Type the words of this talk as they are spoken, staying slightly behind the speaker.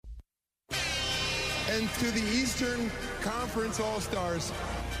And to the Eastern Conference All-Stars,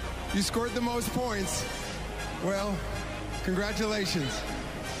 you scored the most points. Well, congratulations.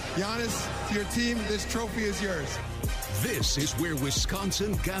 Giannis, to your team, this trophy is yours. This is where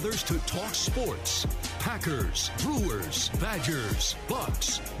Wisconsin gathers to talk sports. Packers, Brewers, Badgers,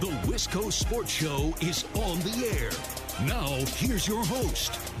 Bucks. The Wisco Sports Show is on the air. Now, here's your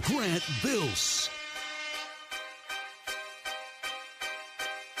host, Grant Bills.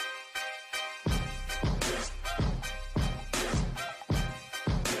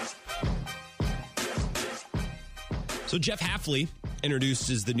 So Jeff Hafley introduced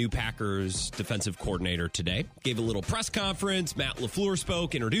as the new Packers defensive coordinator today. Gave a little press conference. Matt LaFleur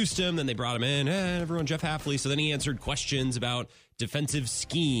spoke, introduced him. Then they brought him in. Everyone, Jeff Hafley. So then he answered questions about defensive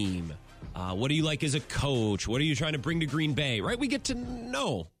scheme. What do you like as a coach? What are you trying to bring to Green Bay? Right? We get to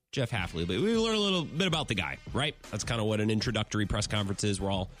know Jeff Hafley, but we learn a little bit about the guy, right? That's kind of what an introductory press conference is.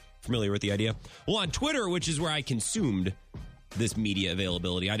 We're all familiar with the idea. Well, on Twitter, which is where I consumed this media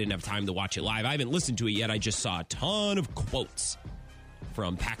availability, I didn't have time to watch it live. I haven't listened to it yet. I just saw a ton of quotes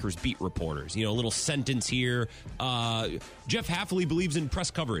from Packers beat reporters. You know, a little sentence here. Jeff Hafley believes in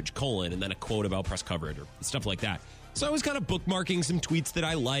press coverage, and then a quote about press coverage or stuff like that. So I was kind of bookmarking some tweets that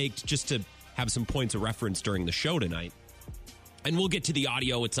I liked just to have some points of reference during the show tonight. And we'll get to the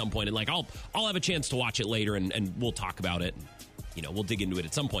audio at some point, and I'll have a chance to watch it later, and we'll talk about it. You know, we'll dig into it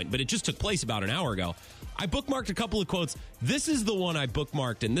at some point. But it just took place about an hour ago. I bookmarked a couple of quotes. This is the one I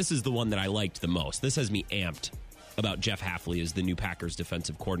bookmarked, and this is the one that I liked the most. This has me amped about Jeff Hafley as the new Packers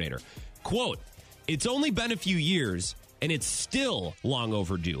defensive coordinator. Quote, "It's only been a few years, and it's still long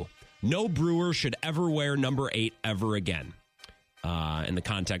overdue. No Brewer should ever wear number 8 ever again." And the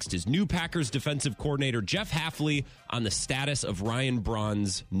context is new Packers defensive coordinator Jeff Hafley on the status of Ryan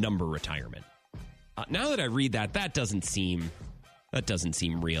Braun's number retirement. Now that I read that, that doesn't seem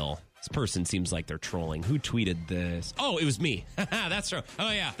real. This person seems like they're trolling. Who tweeted this? Oh, it was me. That's right.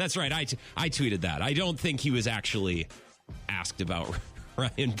 Oh, yeah, that's right. I tweeted that. I don't think he was actually asked about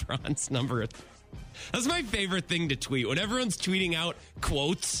Ryan Braun's number. That's my favorite thing to tweet. When everyone's tweeting out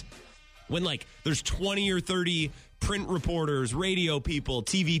quotes, when there's 20 or 30 print reporters, radio people,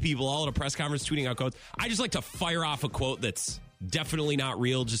 TV people, all at a press conference tweeting out quotes, I just like to fire off a quote that's definitely not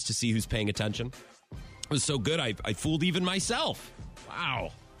real just to see who's paying attention. It was so good, I fooled even myself.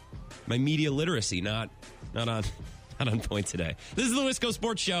 Wow. My media literacy not on point today. This is the Wisco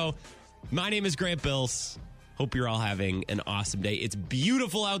Sports Show. My name is Grant Bills. Hope you're all having an awesome day. It's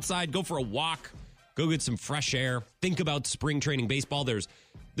beautiful outside. Go for a walk. Go get some fresh air. Think about spring training baseball. There's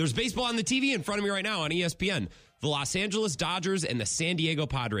baseball on the TV in front of me right now on ESPN. The Los Angeles Dodgers and the San Diego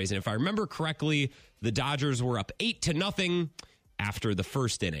Padres. And if I remember correctly, the Dodgers were up 8-0 after the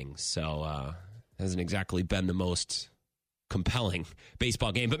first inning. So hasn't exactly been the most compelling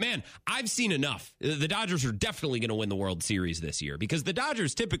baseball game. But man, I've seen enough. The Dodgers are definitely going to win the World Series this year because the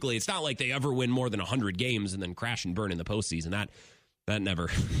Dodgers typically, it's not like they ever win more than 100 games and then crash and burn in the postseason. That never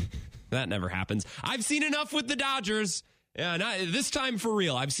that never happens. I've seen enough with the Dodgers. Yeah, not this time for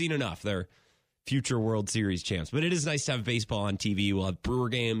real. I've seen enough. They're future World Series champs. But it is nice to have baseball on TV. We'll have Brewer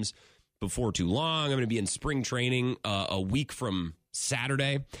games before too long. I'm going to be in spring training a week from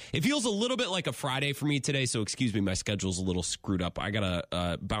Saturday. It feels a little bit like a Friday for me today, so excuse me, my schedule's a little screwed up. I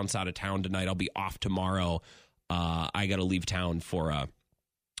gotta bounce out of town tonight. I'll be off tomorrow. I gotta leave town for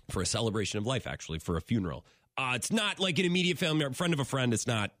a celebration of life, actually, for a funeral. It's not like an immediate family or friend of a friend. It's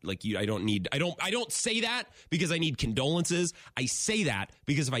not like I don't say that because I need condolences. I say that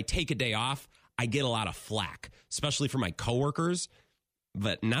because if I take a day off, I get a lot of flack, especially from my coworkers.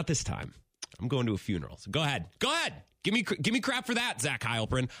 But not this time. I'm going to a funeral. So go ahead. Give me crap for that, Zach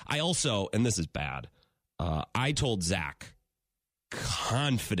Heilprin. I also, and this is bad, I told Zach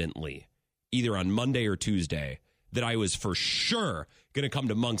confidently, either on Monday or Tuesday, that I was for sure going to come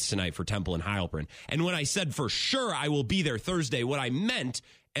to Monk's tonight for Temple and Heilprin. And when I said for sure I will be there Thursday, what I meant,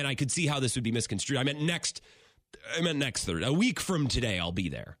 and I could see how this would be misconstrued, I meant next Thursday. A week from today, I'll be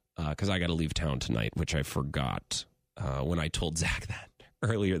there because I got to leave town tonight, which I forgot when I told Zach that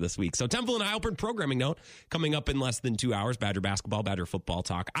earlier this week. So Temple and Heilprin programming note coming up in less than 2 hours. Badger basketball, Badger football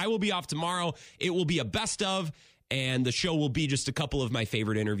talk. I will be off tomorrow. It will be a best of, and the show will be just a couple of my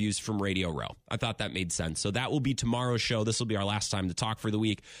favorite interviews from Radio Row. I thought that made sense. So that will be tomorrow's show. This will be our last time to talk for the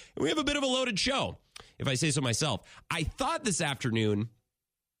week. And we have a bit of a loaded show, if I say so myself. I thought this afternoon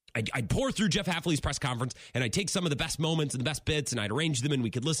I'd pour through Jeff Hafley's press conference, and I'd take some of the best moments and the best bits, and I'd arrange them, and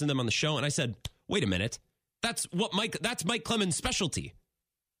we could listen to them on the show. And I said, wait a minute. That's Mike Clemens' specialty.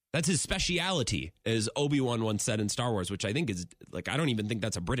 That's his speciality, as Obi-Wan once said in Star Wars, which I think is, I don't even think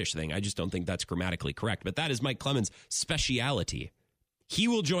that's a British thing. I just don't think that's grammatically correct. But that is Mike Clemens' speciality. He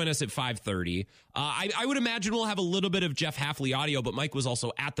will join us at 5:30. I would imagine we'll have a little bit of Jeff Hafley audio, but Mike was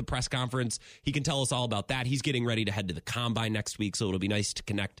also at the press conference. He can tell us all about that. He's getting ready to head to the Combine next week, so it'll be nice to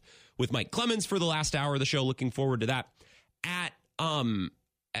connect with Mike Clemens for the last hour of the show. Looking forward to that. At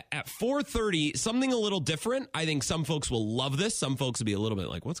 4:30, something a little different. I think some folks will love this. Some folks will be a little bit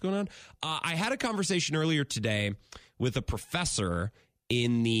like, what's going on? I had a conversation earlier today with a professor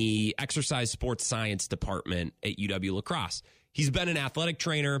in the exercise sports science department at UW La Crosse. He's been an athletic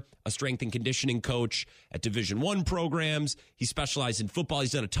trainer, a strength and conditioning coach at Division I programs. He specialized in football.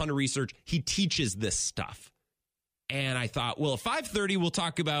 He's done a ton of research. He teaches this stuff. And I thought, well, at 5:30, we'll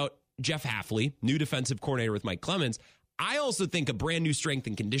talk about Jeff Hafley, new defensive coordinator with Mike Clemens. I also think a brand new strength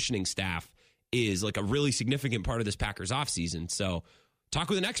and conditioning staff is like a really significant part of this Packers offseason. So talk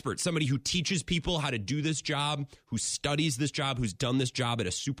with an expert, somebody who teaches people how to do this job, who studies this job, who's done this job at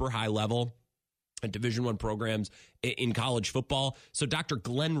a super high level at Division I programs in college football. So Dr.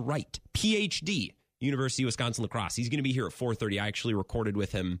 Glenn Wright, PhD, University of Wisconsin-La Crosse. He's going to be here at 4:30. I actually recorded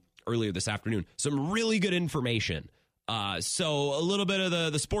with him earlier this afternoon. Some really good information. So a little bit of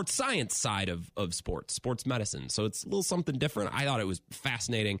the sports science side of sports medicine. So it's a little something different. I thought it was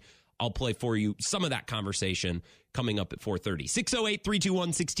fascinating. I'll play for you some of that conversation coming up at 4:30.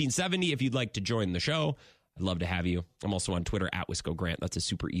 608-321-1670 if you'd like to join the show. I'd love to have you. I'm also on Twitter at Wisco Grant. That's a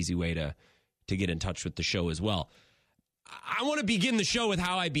super easy way to get in touch with the show as well. I want to begin the show with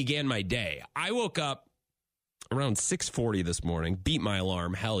how I began my day. I woke up around 6:40 this morning, beat my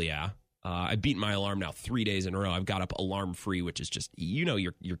alarm. Hell yeah. I beat my alarm now 3 days in a row. I've got up alarm free, which is just,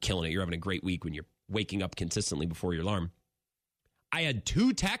 you're killing it. You're having a great week when you're waking up consistently before your alarm. I had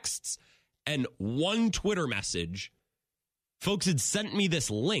 2 texts and 1 Twitter message. Folks had sent me this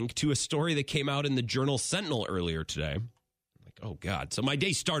link to a story that came out in the Journal Sentinel earlier today. I'm like, oh God. So my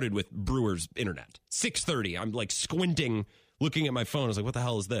day started with Brewers internet. 6:30. I'm like squinting, looking at my phone. I was like, what the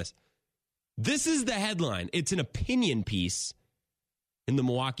hell is this? This is the headline. It's an opinion piece in the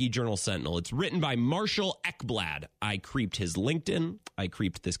Milwaukee Journal Sentinel. It's written by Marshall Ekblad. I creeped his LinkedIn. I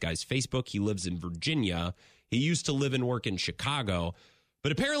creeped this guy's Facebook. He lives in Virginia. He used to live and work in Chicago,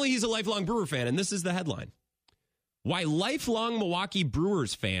 but apparently he's a lifelong Brewer fan, and this is the headline. Why lifelong Milwaukee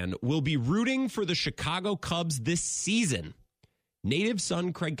Brewers fan will be rooting for the Chicago Cubs this season. Native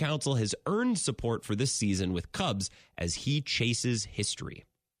son Craig Counsell has earned support for this season with Cubs as he chases history.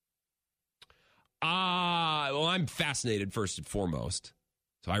 Well, I'm fascinated first and foremost.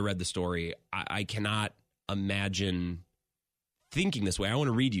 So I read the story. I cannot imagine thinking this way. I want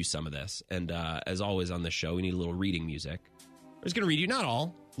to read you some of this. And as always on this show, we need a little reading music. I'm just going to read you, not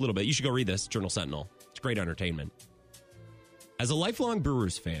all, a little bit. You should go read this, Journal Sentinel. It's great entertainment. As a lifelong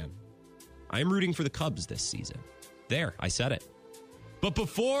Brewers fan, I am rooting for the Cubs this season. There, I said it. But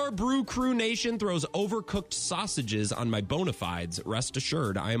before Brew Crew Nation throws overcooked sausages on my bona fides, rest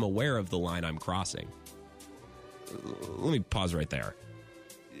assured I am aware of the line I'm crossing. Let me pause right there.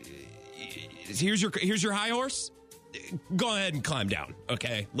 Here's your high horse. Go ahead and climb down,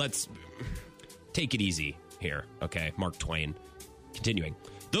 okay? Let's take it easy here, okay? Mark Twain. Continuing.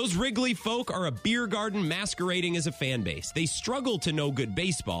 Those Wrigley folk are a beer garden masquerading as a fan base. They struggle to know good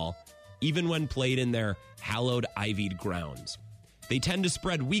baseball, even when played in their hallowed ivied grounds. They tend to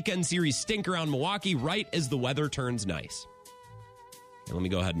spread weekend series stink around Milwaukee right as the weather turns nice. And let me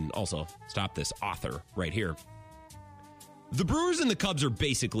go ahead and also stop this author right here. The Brewers and the Cubs are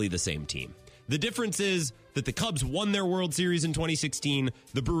basically the same team. The difference is that the Cubs won their World Series in 2016.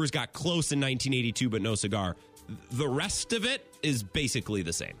 The Brewers got close in 1982, but no cigar. The rest of it is basically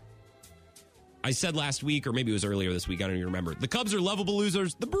the same. I said last week, or maybe it was earlier this week, I don't even remember. The Cubs are lovable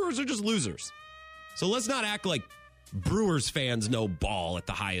losers. The Brewers are just losers. So let's not act like Brewers fans know ball at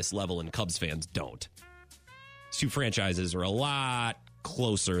the highest level and Cubs fans don't. These two franchises are a lot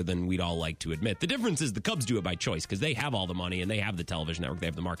closer than we'd all like to admit. The difference is the Cubs do it by choice because they have all the money and they have the television network, they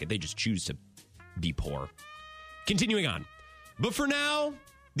have the market. They just choose to be poor. Continuing on. But for now,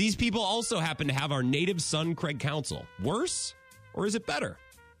 these people also happen to have our native son, Craig Counsell. Worse? Or is it better?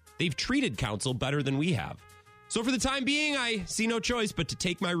 They've treated Counsell better than we have. So for the time being, I see no choice but to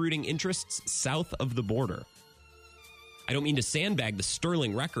take my rooting interests south of the border. I don't mean to sandbag the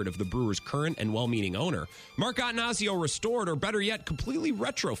sterling record of the Brewers' current and well-meaning owner. Mark Attanasio restored, or better yet, completely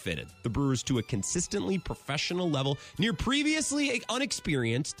retrofitted the Brewers to a consistently professional level near previously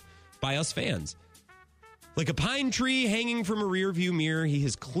unexperienced by us fans. Like a pine tree hanging from a rearview mirror, he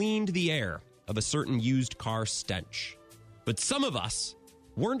has cleaned the air of a certain used car stench. But some of us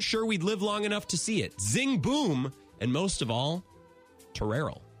weren't sure we'd live long enough to see it. Zing, boom, and most of all,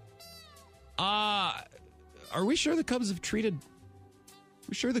 Torero. Are we sure the Cubs have treated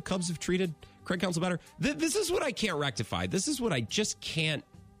Craig Counsell better? This is what I can't rectify. This is what I just can't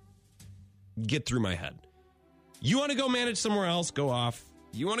get through my head. You want to go manage somewhere else? Go off.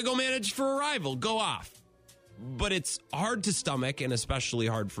 You want to go manage for a rival? Go off. But it's hard to stomach, and especially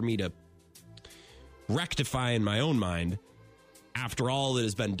hard for me to rectify in my own mind after all that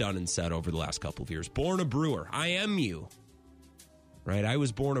has been done and said over the last couple of years. Born a Brewer. I am you. Right? I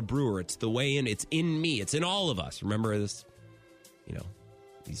was born a Brewer. It's the way in. It's in me. It's in all of us. Remember this,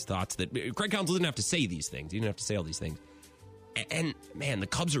 these thoughts that Craig Counsell didn't have to say these things. He didn't have to say all these things. And man, the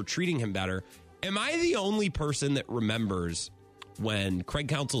Cubs are treating him better. Am I the only person that remembers when Craig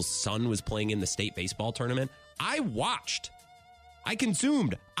Counsell's son was playing in the state baseball tournament? I watched. I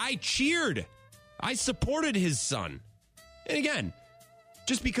consumed. I cheered. I supported his son. And again,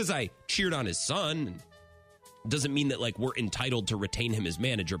 just because I cheered on his son doesn't mean that we're entitled to retain him as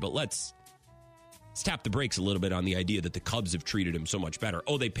manager, but let's tap the brakes a little bit on the idea that the Cubs have treated him so much better.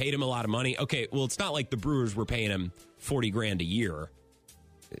 Oh, they paid him a lot of money. Okay, well, it's not like the Brewers were paying him $40,000 a year.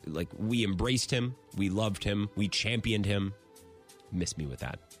 We embraced him, we loved him, we championed him. Miss me with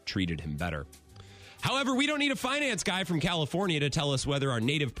that. Treated him better. However, we don't need a finance guy from California to tell us whether our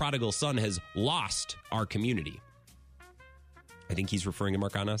native prodigal son has lost our community. I think he's referring to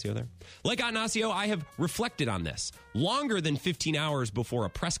Mark Ignacio there. Like Ignacio, I have reflected on this longer than 15 hours before a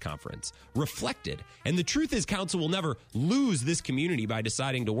press conference. Reflected. And the truth is, Counsell will never lose this community by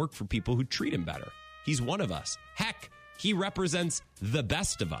deciding to work for people who treat him better. He's one of us. Heck, he represents the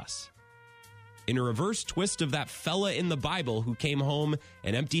best of us. In a reverse twist of that fella in the Bible who came home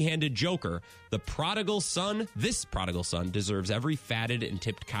an empty-handed joker, this prodigal son deserves every fatted and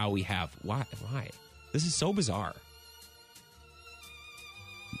tipped cow we have. Why? This is so bizarre.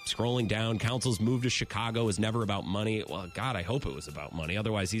 Scrolling down, Counsell's move to Chicago is never about money. Well, God, I hope it was about money.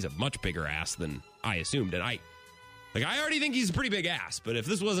 Otherwise, he's a much bigger ass than I assumed. And I already think he's a pretty big ass. But if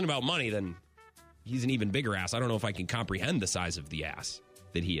this wasn't about money, then he's an even bigger ass. I don't know if I can comprehend the size of the ass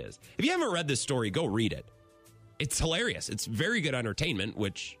that he is. If you haven't read this story, go read it. It's hilarious. It's very good entertainment,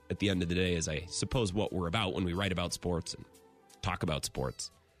 which at the end of the day is, I suppose, what we're about when we write about sports and talk about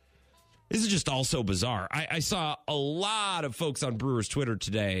sports. This is just all so bizarre. I saw a lot of folks on Brewers Twitter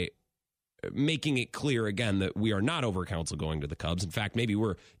today making it clear again that we are not over Counsell going to the Cubs. In fact, maybe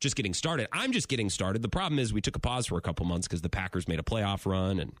we're just getting started. I'm just getting started. The problem is we took a pause for a couple months because the Packers made a playoff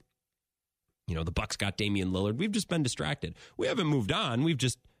run and the Bucks got Damian Lillard. We've just been distracted. We haven't moved on. We've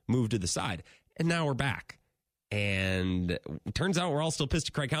just moved to the side. And now we're back. And it turns out we're all still pissed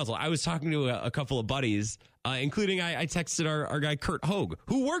at Craig Counsell. I was talking to a couple of buddies, including I texted our guy Kurt Hogue,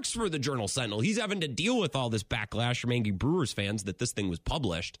 who works for the Journal-Sentinel. He's having to deal with all this backlash from angry Brewers fans that this thing was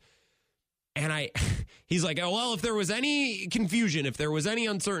published. And he's like, oh, well, if there was any confusion, if there was any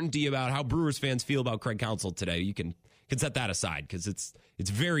uncertainty about how Brewers fans feel about Craig Counsell today, you can set that aside because it's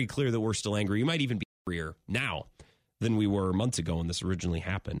very clear that we're still angry. You might even be angrier now than we were months ago when this originally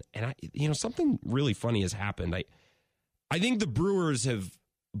happened. And something really funny has happened. I think the Brewers have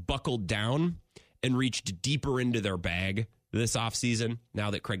buckled down and reached deeper into their bag this offseason now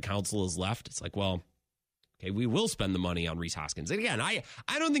that Craig Counsell has left. It's like, well, okay, we will spend the money on Rhys Hoskins. And again, I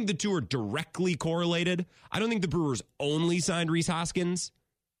don't think the two are directly correlated. I don't think the Brewers only signed Rhys Hoskins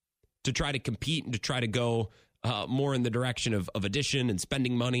to try to compete and to try to go more in the direction of addition and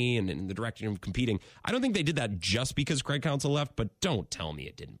spending money and in the direction of competing. I don't think they did that just because Craig Counsell left, but don't tell me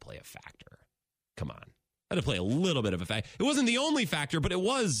it didn't play a factor. Come on. It had to play a little bit of a factor. It wasn't the only factor, but it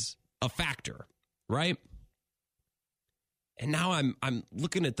was a factor, right? And now I'm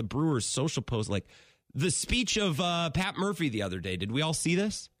looking at the Brewers' social post, like the speech of Pat Murphy the other day. Did we all see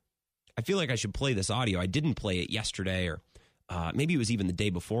this? I feel like I should play this audio. I didn't play it yesterday, or maybe it was even the day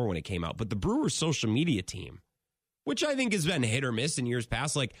before when it came out. But the Brewers' social media team, which I think has been hit or miss in years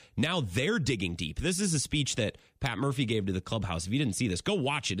past, like now they're digging deep. This is a speech that Pat Murphy gave to the clubhouse. If you didn't see this, go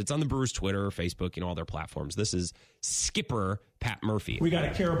watch it. It's on the Brewers' Twitter, Facebook, all their platforms. This is Skipper Pat Murphy. We got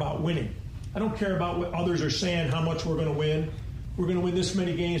to care about winning. I don't care about what others are saying, how much we're going to win. We're going to win this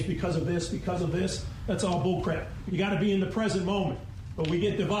many games because of this, because of this. That's all bullcrap. You got to be in the present moment. But we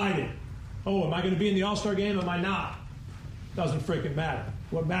get divided. Oh, am I going to be in the All-Star game? Am I not? Doesn't freaking matter.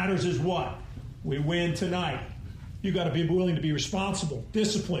 What matters is what? We win tonight. You got to be willing to be responsible,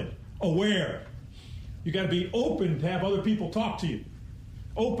 disciplined, aware. You got to be open to have other people talk to you.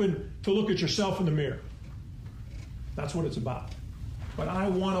 Open to look at yourself in the mirror. That's what it's about. But I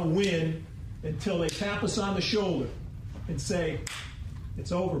want to win until they tap us on the shoulder and say,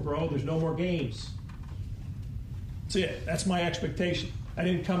 it's over, bro. There's no more games. That's it. That's my expectation. I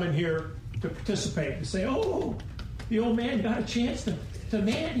didn't come in here to participate and say, oh, the old man got a chance to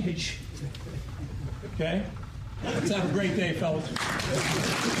manage. Okay? Let's have a great day, fellas.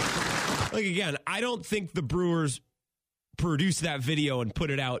 Like, again, I don't think the Brewers produced that video and put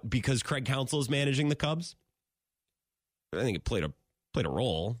it out because Craig Counsell is managing the Cubs. I think it played a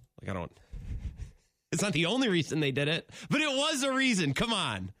role. It's not the only reason they did it, but it was a reason. Come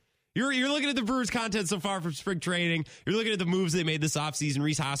on. You're looking at the Brewers' content so far from spring training. You're looking at the moves they made this offseason.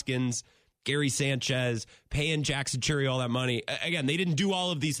 Rhys Hoskins, Gary Sanchez, paying Jackson Cherry all that money. Again, they didn't do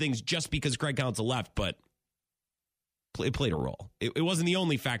all of these things just because Craig Counsell left, but it played a role. It wasn't the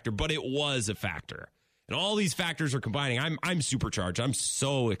only factor, but it was a factor. And all these factors are combining. I'm supercharged. I'm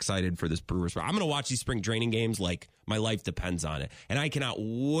so excited for this Brewers. I'm going to watch these spring training games like my life depends on it. And I cannot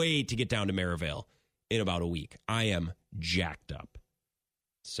wait to get down to Maryvale in about a week. I am jacked up.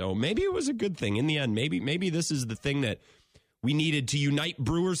 So maybe it was a good thing in the end. Maybe this is the thing that we needed to unite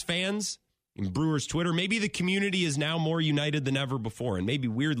Brewers fans and Brewers Twitter. Maybe the community is now more united than ever before. And maybe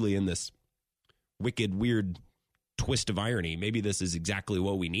weirdly, in this weird twist of irony, maybe this is exactly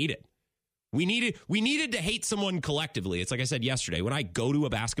what we needed. We needed to hate someone collectively. It's like I said yesterday, when I go to a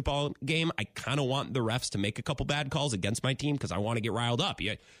basketball game, I kind of want the refs to make a couple bad calls against my team because I want to get riled up.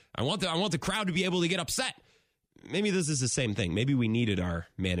 I want the crowd to be able to get upset. Maybe this is the same thing. Maybe we needed our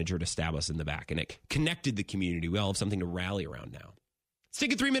manager to stab us in the back, and it connected the community. We all have something to rally around now. Let's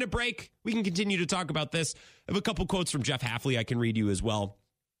take a 3-minute break. We can continue to talk about this. I have a couple quotes from Jeff Hafley I can read you as well.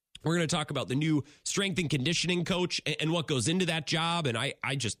 We're going to talk about the new strength and conditioning coach and what goes into that job. And I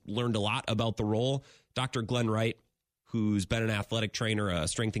just learned a lot about the role. Dr. Glenn Wright, who's been an athletic trainer, a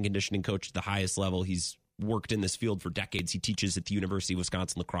strength and conditioning coach at the highest level. He's worked in this field for decades. He teaches at the University of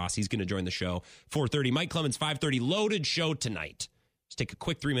Wisconsin La Crosse. He's going to join the show 4:30. Mike Clemens, 5:30. Loaded show tonight. Let's take a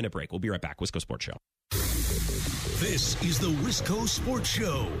quick 3-minute break. We'll be right back. Wisco Sports Show. This is the Wisco Sports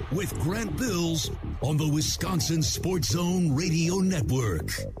Show with Grant Bills on the Wisconsin Sports Zone Radio Network.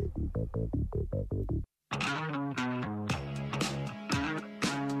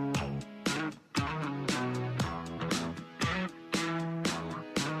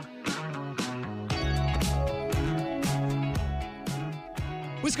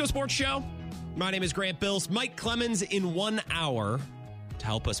 Wisco Sports Show. My name is Grant Bills. Mike Clemens in 1 hour to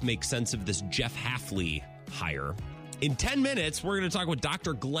help us make sense of this Jeff Hafley hire. In 10 minutes, we're going to talk with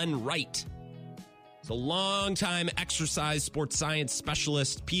Dr. Glenn Wright. He's a longtime exercise sports science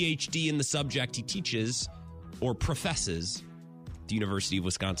specialist, PhD in the subject. He teaches or professes at the University of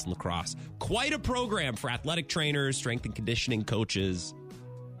Wisconsin La Crosse. Quite a program for athletic trainers, strength and conditioning coaches,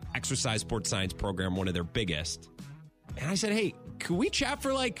 exercise sports science program, one of their biggest. And I said, hey, could we chat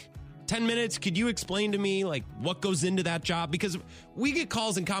for like 10 minutes? Could you explain to me like what goes into that job? Because we get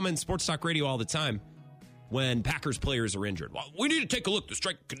calls and comments, Sports Talk Radio all the time, when Packers players are injured. Well, we need to take a look at the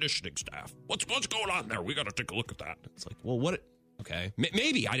strength and conditioning staff. What's going on there? We got to take a look at that. It's like, well, what? Okay,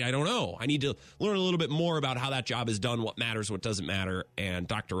 maybe. I don't know. I need to learn a little bit more about how that job is done, what matters, what doesn't matter. And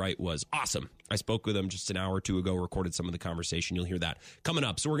Dr. Wright was awesome. I spoke with him just an hour or two ago, recorded some of the conversation. You'll hear that coming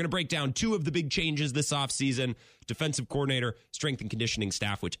up. So we're going to break down 2 of the big changes this offseason. Defensive coordinator, strength and conditioning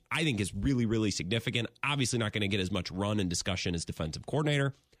staff, which I think is really, really significant. Obviously not going to get as much run and discussion as defensive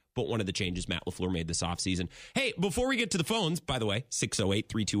coordinator, but one of the changes Matt LaFleur made this offseason. Hey, before we get to the phones, by the way,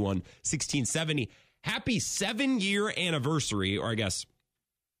 608-321-1670. Happy 7-year anniversary, or I guess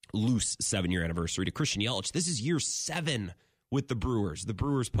loose 7-year anniversary to Christian Yelich. This is year 7 with the Brewers. The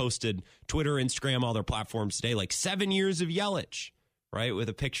Brewers posted Twitter, Instagram, all their platforms today, like 7 years of Yelich, right? With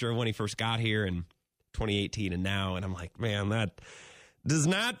a picture of when he first got here in 2018 and now. And I'm like, man, that does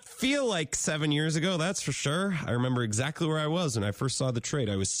not feel like 7 years ago, that's for sure. I remember exactly where I was when I first saw the trade.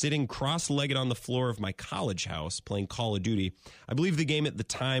 I was sitting cross-legged on the floor of my college house playing Call of Duty. I believe the game at the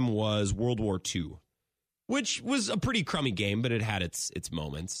time was World War II, which was a pretty crummy game, but it had its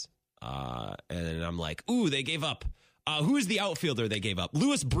moments. And I'm like, ooh, they gave up. Who's the outfielder they gave up?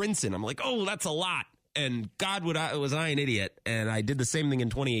 Lewis Brinson. I'm like, oh, that's a lot. And God, was I an idiot. And I did the same thing in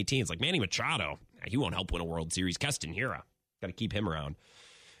 2018. It's like, Manny Machado, he won't help win a World Series. Keston Hiura, got to keep him around.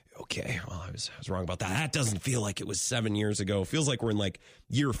 Okay, well, I was wrong about that. That doesn't feel like it was 7 years ago. It feels like we're in like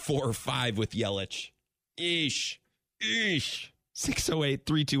year 4 or 5 with Yelich. Eesh.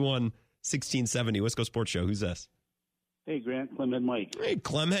 608-321-1670. Wisco Sports Show. Who's this? Hey, Grant, Clemhead Mike. Hey,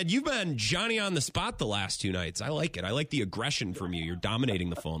 Clemhead. You've been Johnny on the spot the last 2 nights. I like it. I like the aggression from you. You're dominating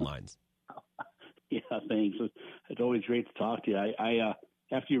the phone lines. Yeah, thanks. It's always great to talk to you. I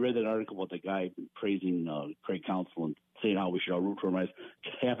after you read that article about the guy praising Craig Counsell and saying how we should all root for him, I was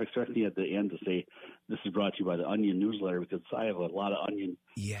half expecting at the end to say this is brought to you by the Onion newsletter, because I have a lot of Onion,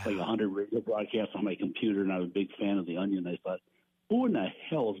 like 100 radio broadcasts on my computer, and I'm a big fan of the Onion. I thought, who in the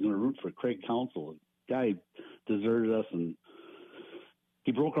hell is going to root for Craig Counsell? The guy deserted us, and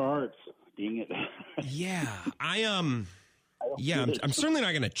he broke our hearts. Dang it. Yeah, I'm certainly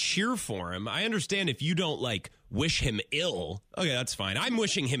not going to cheer for him. I understand if you don't wish him ill. Okay, that's fine. I'm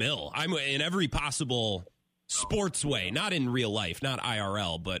wishing him ill. I'm in every possible sports way, not in real life, not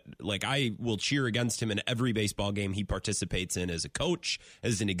IRL, but I will cheer against him in every baseball game he participates in as a coach,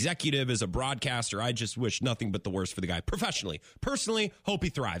 as an executive, as a broadcaster. I just wish nothing but the worst for the guy professionally. Personally, hope he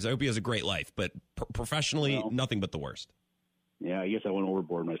thrives. I hope he has a great life, but professionally, nothing but the worst. Yeah, I guess I went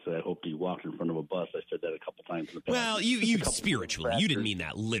overboard when I said I hope he walked in front of a bus. I said that a couple times in the past. Well, you spiritually. You didn't mean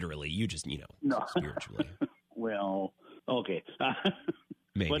that literally. You just, no. Spiritually. Well, okay.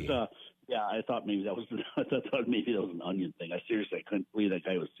 Maybe. But, yeah, I thought maybe that was an onion thing. I couldn't believe that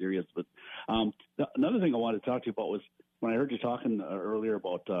guy was serious. But another thing I wanted to talk to you about was when I heard you talking earlier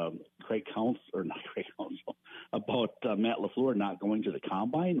about about Matt LaFleur not going to the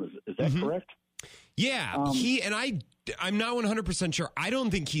combine. Is that correct? Yeah, I'm not 100% sure. I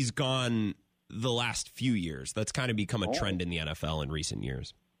don't think he's gone the last few years. That's kind of become a trend in the NFL in recent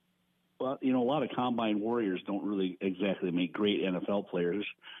years. Well, a lot of combine warriors don't really exactly make great NFL players.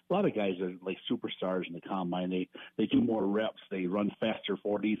 A lot of guys are like superstars in the combine. They do more reps. They run faster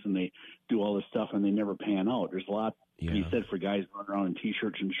 40s, and they do all this stuff, and they never pan out. There's a lot to be said for guys running around in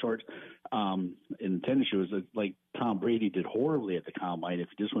T-shirts and shorts in tennis shoes. Like Tom Brady did horribly at the combine. If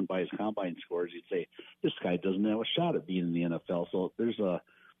you just went by his combine scores, you'd say, this guy doesn't have a shot at being in the NFL. So there's a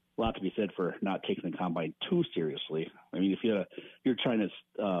lot to be said for not taking the combine too seriously. I mean, if you're trying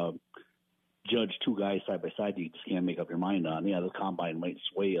to judge two guys side by side you just can't make up your mind on. Yeah, the combine might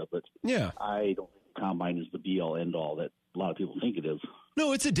sway you, but I don't think the combine is the be-all, end-all that a lot of people think it is.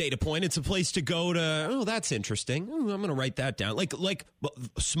 No, it's a data point. It's a place to go to, oh, that's interesting. Oh, I'm going to write that down. Like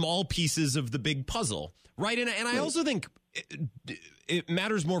small pieces of the big puzzle, right? And I also think it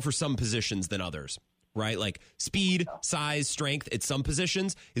matters more for some positions than others, right? Like speed, size, strength at some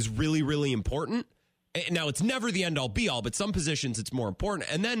positions is really, really important. Now, it's never the end-all, be-all, but some positions it's more important.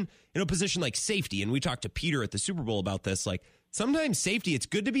 And then, a position like safety, and we talked to Peter at the Super Bowl about this, sometimes safety, it's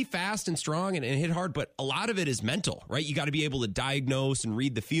good to be fast and strong and hit hard, but a lot of it is mental, right? You got to be able to diagnose and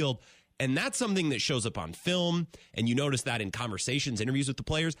read the field. And that's something that shows up on film, and you notice that in conversations, interviews with the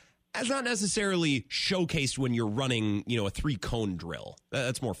players. That's not necessarily showcased when you're running, a 3-cone drill.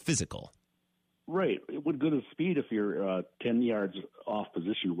 That's more physical. Right. What good is speed if you're 10 yards off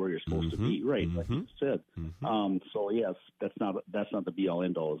position where you're supposed to be? Right, like you said. So yes, that's not the be all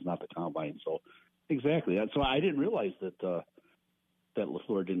end all. It's not the combine. So exactly. So I didn't realize that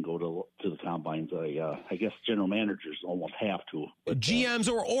LaFleur didn't go to the combines. I guess general managers almost have to. But,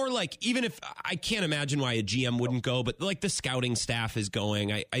 GMs or even if I can't imagine why a GM wouldn't go, but the scouting staff is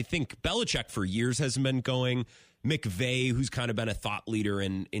going. I think Belichick for years hasn't been going. McVay, who's kind of been a thought leader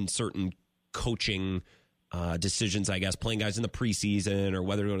in certain coaching decisions, I guess, playing guys in the preseason or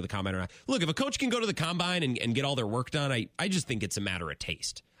whether to go to the combine or not. Look, if a coach can go to the combine and get all their work done, I just think it's a matter of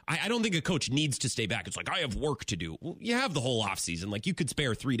taste. I don't think a coach needs to stay back. It's I have work to do. Well, you have the whole offseason. You could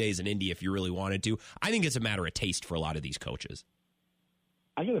spare 3 days in Indy if you really wanted to. I think it's a matter of taste for a lot of these coaches.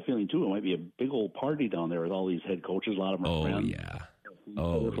 I got a feeling, too, it might be a big old party down there with all these head coaches. A lot of them are friends.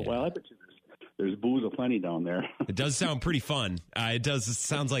 Well, I bet you there's booze aplenty down there. It does sound pretty fun. It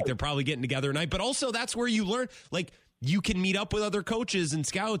sounds like they're probably getting together at night, but also that's where you learn, you can meet up with other coaches and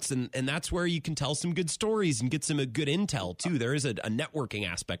scouts, and that's where you can tell some good stories and get some good intel too. There is a networking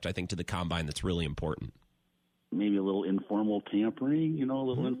aspect, I think, to the combine that's really important. Maybe a little informal tampering, a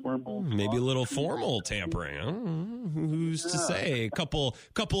little informal. Maybe a little formal tampering. Who's to say? A couple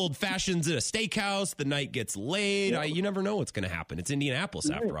old fashions at a steakhouse. The night gets laid. You never know what's going to happen. It's Indianapolis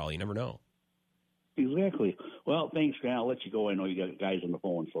after all. You never know. Exactly. Well, thanks, Grant. I'll let you go. I know you got guys on the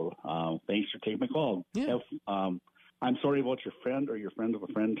phone, so thanks for taking my call. Yeah. I'm sorry about your friend or your friend of a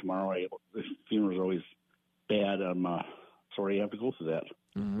friend tomorrow. The funeral's always bad. I'm sorry you have to go through that.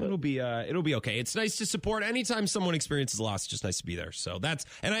 It'll be okay. It's nice to support anytime someone experiences a loss. It's just nice to be there. So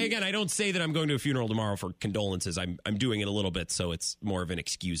I don't say that I'm going to a funeral tomorrow for condolences. I'm doing it a little bit, so it's more of an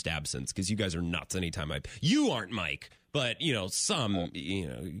excused absence because you guys are nuts anytime you aren't, Mike, but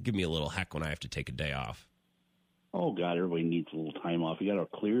give me a little heck when I have to take a day off. Oh, God, everybody needs a little time off. You got to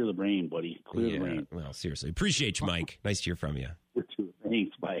clear the brain, buddy. Clear the brain. Well, seriously. Appreciate you, Mike. Nice to hear from you. You too.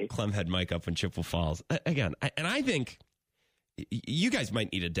 Thanks. Bye. Clemhead Mike up in Chippewa Falls. Again, I think you guys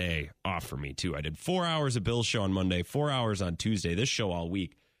might need a day off for me, too. I did 4 hours of Bill's show on Monday, 4 hours on Tuesday, this show all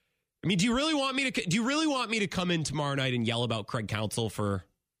week. I mean, do you really want me to come in tomorrow night and yell about Craig Counsell for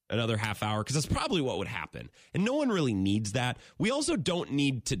another half hour? Because that's probably what would happen. And no one really needs that. We also don't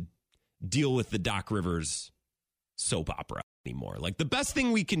need to deal with the Doc Rivers soap opera anymore. The best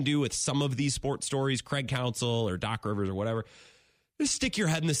thing we can do with some of these sports stories, Craig Counsell or Doc Rivers or whatever, just stick your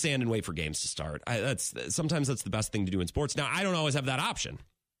head in the sand and wait for games to start. Sometimes that's the best thing to do in sports. Now, I don't always have that option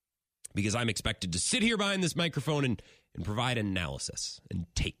because I'm expected to sit here behind this microphone and provide an analysis and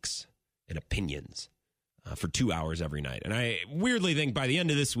takes and opinions for 2 hours every night. And I weirdly think by the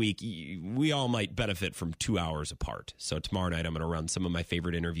end of this week, we all might benefit from 2 hours apart. So tomorrow night, I'm going to run some of my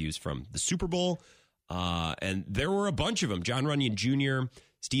favorite interviews from the Super Bowl. And there were a bunch of them. John Runyon Jr.,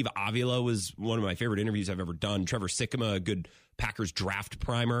 Steve Avila was one of my favorite interviews I've ever done. Trevor Sikkema, a good Packers draft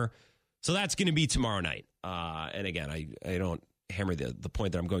primer. So that's going to be tomorrow night. And again, I don't hammer the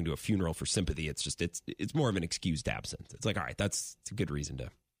point that I'm going to a funeral for sympathy. It's just, it's more of an excused absence. It's like, all right, it's a good reason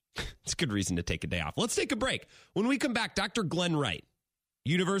to take a day off. Let's take a break. When we come back, Dr. Glenn Wright,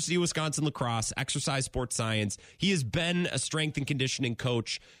 University of Wisconsin lacrosse, exercise sports science. He has been a strength and conditioning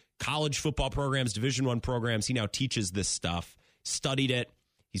coach, college football programs, Division I programs. He now teaches this stuff, studied it.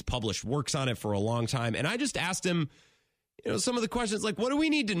 He's published works on it for a long time. And I just asked him, some of the questions like, what do we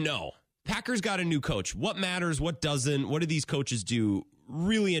need to know? Packers got a new coach. What matters? What doesn't? What do these coaches do?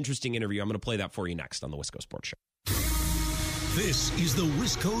 Really interesting interview. I'm going to play that for you next on the Wisco Sports Show. This is the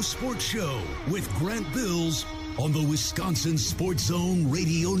Wisco Sports Show with Grant Bills on the Wisconsin Sports Zone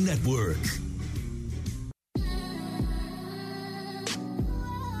Radio Network.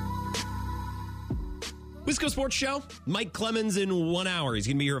 Wisco Sports Show, Mike Clemens in 1 hour. He's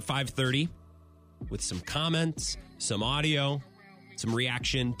going to be here at 5:30 with some comments, some audio, some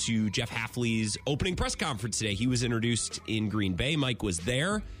reaction to Jeff Hafley's opening press conference today. He was introduced in Green Bay. Mike was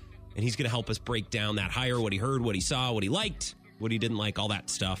there, and he's going to help us break down that hire, what he heard, what he saw, what he liked, what he didn't like, all that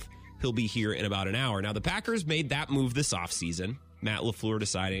stuff. He'll be here in about an hour. Now, the Packers made that move this offseason. Matt LaFleur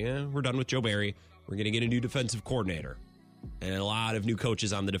deciding, we're done with Joe Barry. We're going to get a new defensive coordinator and a lot of new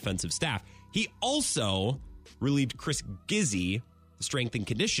coaches on the defensive staff. He also relieved Chris Gizzi, the strength and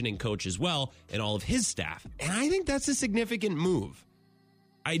conditioning coach as well, and all of his staff. And I think that's a significant move.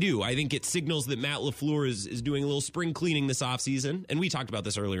 I do. I think it signals that Matt LaFleur is doing a little spring cleaning this offseason. And we talked about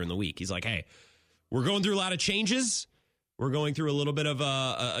this earlier in the week. He's like, hey, we're going through a lot of changes. We're going through a little bit of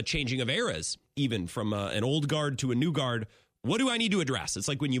a changing of eras, even from an old guard to a new guard. What do I need to address? It's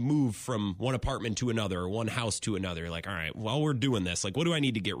like when you move from one apartment to another, or one house to another. You're like, all right, while we're doing this, like, what do I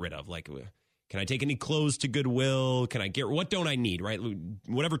need to get rid of? Like, can I take any clothes to Goodwill? Can I what don't I need, right?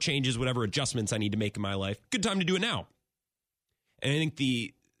 Whatever changes, whatever adjustments I need to make in my life, good time to do it now. And I think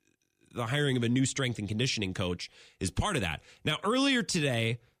the hiring of a new strength and conditioning coach is part of that. Now, earlier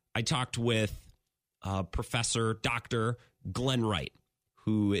today, I talked with Professor Dr. Glenn Wright,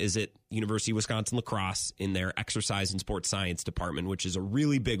 who is at University of Wisconsin lacrosse in their exercise and sports science department, which is a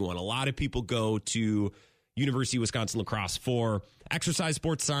really big one. A lot of people go to University of Wisconsin lacrosse for exercise,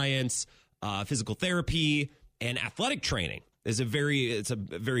 sports science, physical therapy, and athletic training. It's a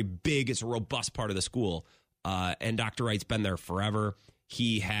very big, it's a robust part of the school. And Dr. Wright's been there forever.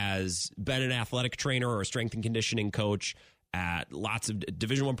 He has been an athletic trainer or a strength and conditioning coach at lots of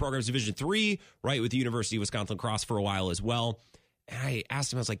Division I programs, Division III, right, with the University of Wisconsin lacrosse for a while as well. And I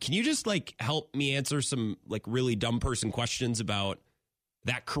asked him, I was like, can you just help me answer some really dumb person questions about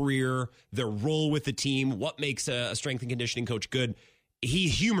that career, their role with the team, what makes a strength and conditioning coach good? He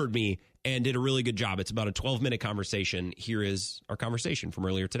humored me and did a really good job. It's about a 12-minute conversation. Here is our conversation from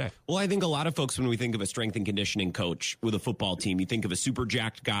earlier today. Well, I think a lot of folks, when we think of a strength and conditioning coach with a football team, you think of a super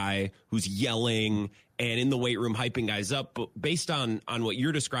jacked guy who's yelling and in the weight room hyping guys up. But based on what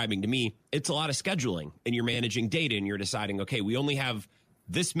you're describing to me, it's a lot of scheduling, and you're managing data, and you're deciding, okay, we only have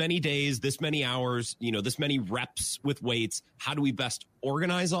this many days, this many hours, this many reps with weights. How do we best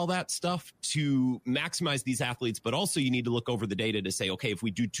organize all that stuff to maximize these athletes? But also you need to look over the data to say, okay, if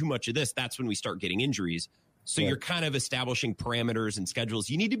we do too much of this, that's when we start getting injuries. So You're kind of establishing parameters and schedules.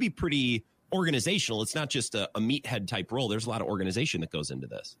 You need to be pretty organizational. It's not just a meathead type role. There's a lot of organization that goes into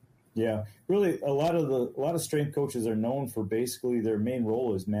this. Yeah, really, a lot of strength coaches are known for basically their main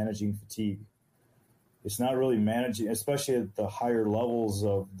role is managing fatigue. It's not really managing, especially at the higher levels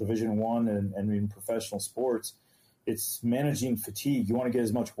of Division I and in professional sports. It's managing fatigue. You want to get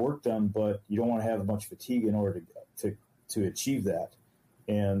as much work done, but you don't want to have much fatigue in order to achieve that.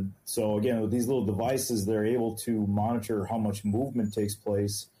 And so, again, with these little devices, they're able to monitor how much movement takes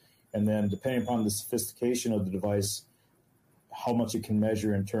place, and then depending upon the sophistication of the device, how much it can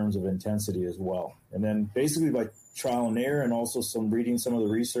measure in terms of intensity as well. And then basically by trial and error and also reading some of the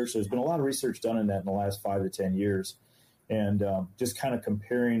research, there's been a lot of research done in that in the last 5 to 10 years. And just kind of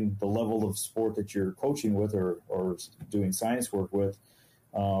comparing the level of sport that you're coaching with or doing science work with,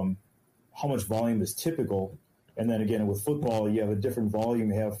 how much volume is typical. And then again, with football, you have a different volume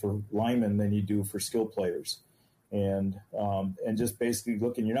you have for linemen than you do for skill players. And just basically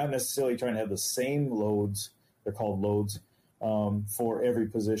looking, you're not necessarily trying to have the same loads, they're called loads, for every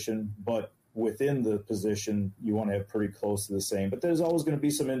position, but within the position, you want to have pretty close to the same. But there's always going to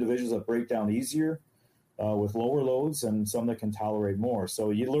be some individuals that break down easier with lower loads and some that can tolerate more.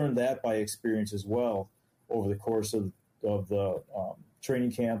 So you learn that by experience as well over the course of the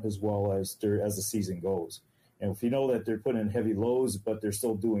training camp as well as the season goes. And if you know that they're putting in heavy loads, but they're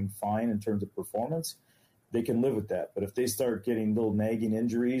still doing fine in terms of performance, they can live with that. But if they start getting little nagging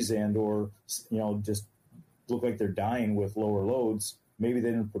injuries and or, just look like they're dying with lower loads, maybe they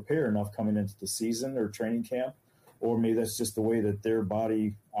didn't prepare enough coming into the season or training camp, or maybe that's just the way that their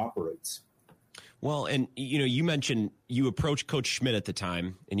body operates. Well, and, you mentioned you approached Coach Schmidt at the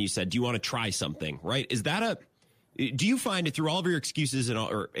time and you said, do you want to try something, right? Do you find it through all of your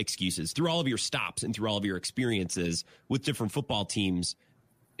through all of your stops and through all of your experiences with different football teams,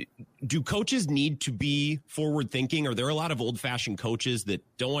 do coaches need to be forward thinking? Are there a lot of old fashioned coaches that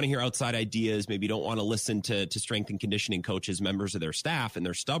don't want to hear outside ideas, maybe don't want to listen to strength and conditioning coaches, members of their staff, and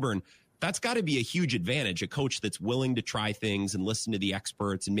they're stubborn? That's got to be a huge advantage. A coach that's willing to try things and listen to the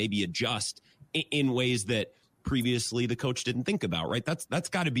experts and maybe adjust in ways that previously the coach didn't think about, right? That's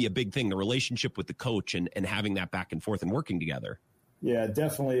got to be a big thing, the relationship with the coach and having that back and forth and working together. Yeah,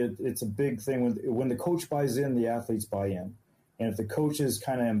 definitely. It's a big thing. When the coach buys in, the athletes buy in. And if the coach is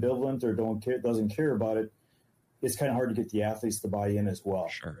kind of ambivalent or doesn't care about it, it's kind of hard to get the athletes to buy in as well.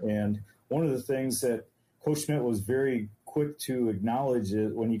 Sure. And one of the things that Coach Schmidt was very quick to acknowledge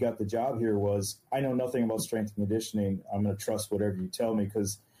when he got the job here was, I know nothing about strength and conditioning. I'm going to trust whatever you tell me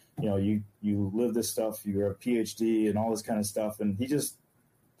because, you live this stuff, you're a PhD and all this kind of stuff. And he just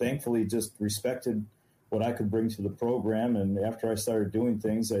thankfully just respected what I could bring to the program. And after I started doing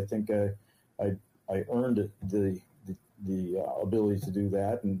things, I think I earned the ability to do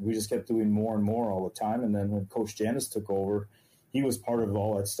that. And we just kept doing more and more all the time. And then when Coach Janis took over, he was part of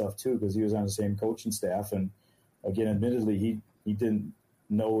all that stuff too, because he was on the same coaching staff. And again, admittedly, he didn't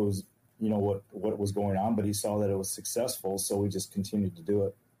know it was, what was going on, but he saw that it was successful. So we just continued to do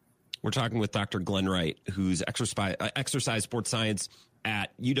it. We're talking with Dr. Glenn Wright, who's exercise sports science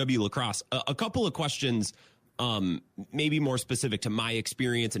at UW La Crosse. A couple of questions, maybe more specific to my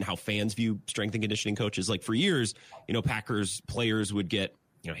experience and how fans view strength and conditioning coaches. Like for years, Packers players would get,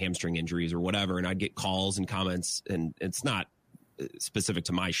 hamstring injuries or whatever, and I'd get calls and comments, and it's not specific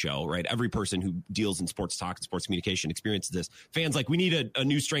to my show, right? Every person who deals in sports talk and sports communication experiences this. Fans like, we need a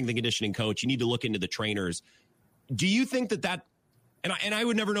new strength and conditioning coach. You need to look into the trainers. Do you think that and I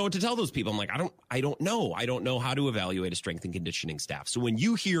would never know what to tell those people. I'm like, I don't know. I don't know how to evaluate a strength and conditioning staff. So when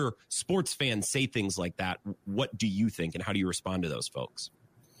you hear sports fans say things like that, what do you think and how do you respond to those folks?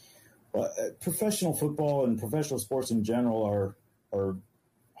 Well, professional football and professional sports in general are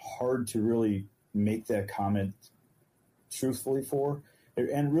hard to really make that comment truthfully for.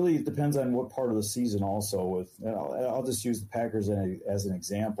 And really it depends on what part of the season also. I'll just use the Packers as an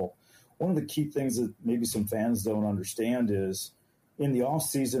example. One of the key things that maybe some fans don't understand is in the off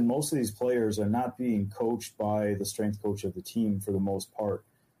season, most of these players are not being coached by the strength coach of the team for the most part.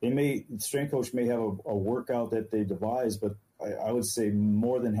 The strength coach may have a workout that they devise, but I would say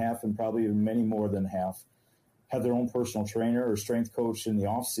more than half, and probably many more than half, have their own personal trainer or strength coach in the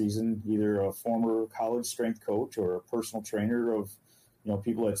off season, either a former college strength coach or a personal trainer of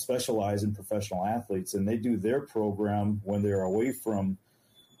people that specialize in professional athletes, and they do their program when they're away from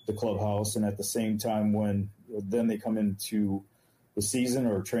the clubhouse, and at the same time then they come into the season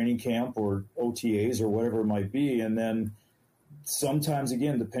or training camp or OTAs or whatever it might be. And then sometimes,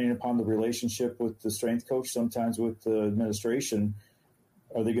 again, depending upon the relationship with the strength coach, sometimes with the administration,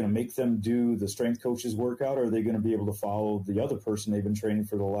 are they going to make them do the strength coach's workout, or are they going to be able to follow the other person they've been training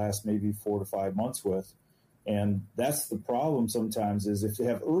for the last maybe 4 to 5 months with? And that's the problem sometimes, is if they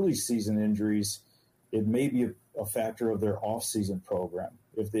have early season injuries, it may be a factor of their off-season program.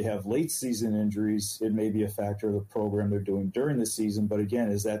 If they have late season injuries, it may be a factor of the program they're doing during the season. But again,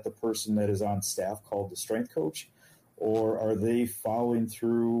 is that the person that is on staff called the strength coach, or are they following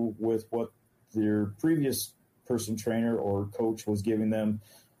through with what their previous person trainer or coach was giving them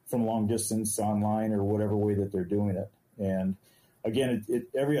from long distance, online, or whatever way that they're doing it? And again,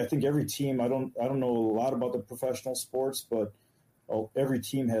 I think every team, I don't know a lot about the professional sports, but every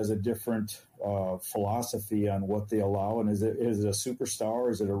team has a different philosophy on what they allow. And is it a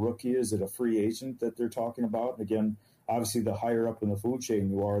superstar? Is it a rookie? Is it a free agent that they're talking about? And again, obviously, the higher up in the food chain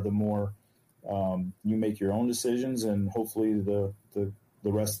you are, the more you make your own decisions, and hopefully the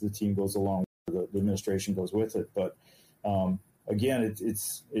rest of the team goes along, the administration goes with it. But again,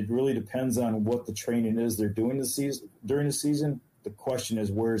 it really depends on what the training is they're doing during the season. The question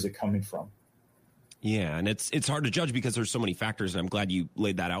is, where is it coming from? Yeah, and it's hard to judge because there's so many factors, and I'm glad you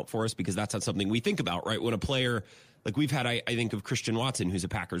laid that out for us because that's not something we think about, right? When a player, like we've had, I think of Christian Watson, who's a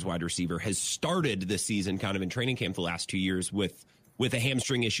Packers wide receiver, has started this season kind of in training camp the last 2 years with a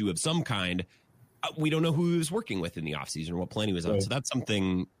hamstring issue of some kind. We don't know who he was working with in the offseason or what plan he was on, so that's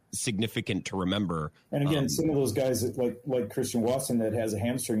something significant to remember. And again, some of those guys that like Christian Watson that has a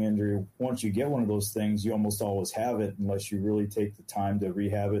hamstring injury, once you get one of those things, you almost always have it unless you really take the time to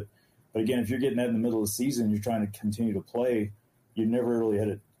rehab it. But again, if you're getting that in the middle of the season, you're trying to continue to play, you never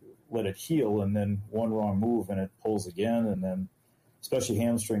really let it heal, and then one wrong move and it pulls again. And then especially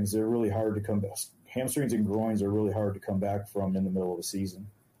hamstrings, they're really hard to come back. Hamstrings and groins are really hard to come back from in the middle of the season.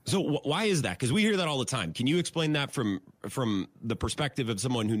 So why is that? Because we hear that all the time. Can you explain that from the perspective of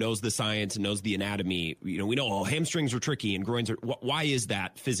someone who knows the science and knows the anatomy? We know hamstrings are tricky and groins are. Why is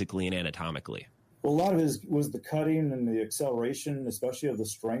that physically and anatomically? Well, a lot of it was the cutting and the acceleration, especially of the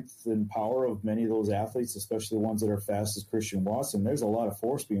strength and power of many of those athletes, especially the ones that are fast as Christian Watson. There's a lot of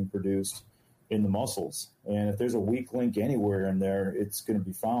force being produced in the muscles. And if there's a weak link anywhere in there, it's going to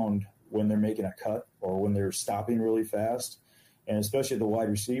be found when they're making a cut or when they're stopping really fast. And especially at the wide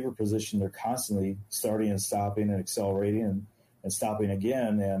receiver position, they're constantly starting and stopping and accelerating and stopping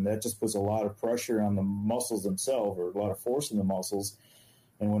again. And that just puts a lot of pressure on the muscles themselves, or a lot of force in the muscles.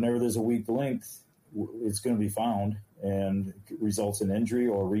 And whenever there's a weak link, it's going to be found, and it results in injury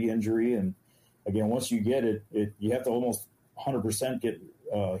or re-injury. And again, once you get it, you have to almost 100% get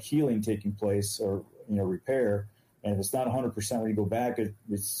healing taking place, or repair. And if it's not 100% when you go back,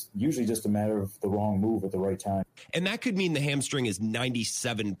 it's usually just a matter of the wrong move at the right time. And that could mean the hamstring is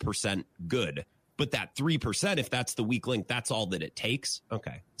 97% good, but that 3%, if that's the weak link, that's all that it takes.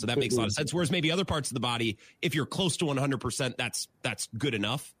 Okay, so that makes a lot of sense. Whereas maybe other parts of the body, if you're close to 100%, that's good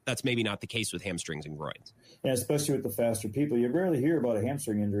enough. That's maybe not the case with hamstrings and groins. And especially with the faster people, you rarely hear about a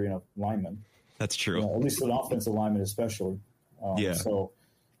hamstring injury in a lineman. That's true. At least an offensive lineman especially. So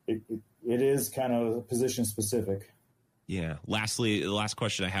it is kind of position specific. Yeah. Lastly, the last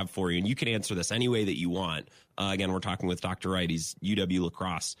question I have for you, and you can answer this any way that you want. Again, we're talking with Dr. Wright. He's UW La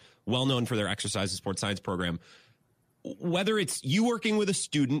Crosse, well known for their exercise and sports science program. Whether it's you working with a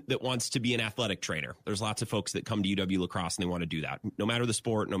student that wants to be an athletic trainer, there's lots of folks that come to UW La Crosse and they want to do that, no matter the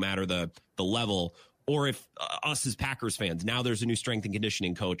sport, no matter the level, or if us as Packers fans, now there's a new strength and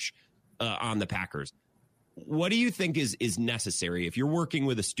conditioning coach on the Packers. What do you think is necessary if you're working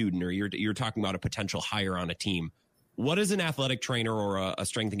with a student or you're talking about a potential hire on a team? What is an athletic trainer or a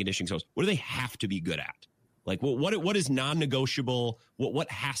strength and conditioning coach? What do they have to be good at? Like, what is non-negotiable?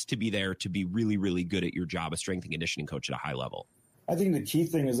 What has to be there to be really, really good at your job, a strength and conditioning coach at a high level? I think the key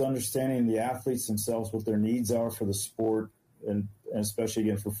thing is understanding the athletes themselves, what their needs are for the sport, and especially,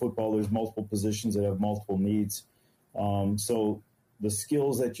 again, for football, there's multiple positions that have multiple needs. So the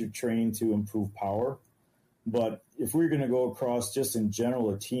skills that you're training to improve power. But if we're going to go across just in general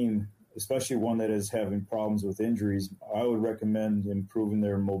a team, especially one that is having problems with injuries, I would recommend improving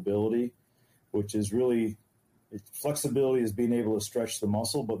their mobility, which is really flexibility is being able to stretch the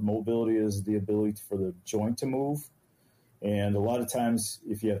muscle, but mobility is the ability for the joint to move. And a lot of times,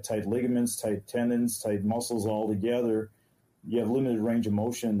 if you have tight ligaments, tight tendons, tight muscles all together, you have limited range of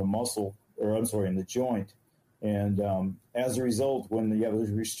motion in the muscle, in the joint. And as a result, when you have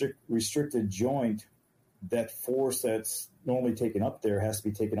a restricted joint, that force that's normally taken up there has to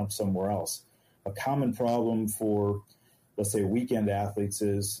be taken up somewhere else. A common problem for, let's say, weekend athletes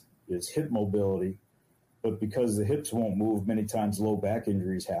is hip mobility, but because the hips won't move, many times low back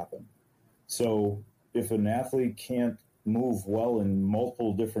injuries happen. So if an athlete can't move well in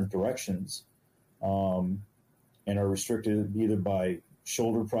multiple different directions and are restricted either by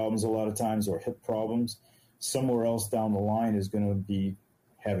shoulder problems a lot of times or hip problems, somewhere else down the line is going to be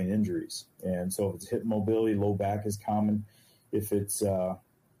having injuries. And so if it's hip mobility, low back is common. If it's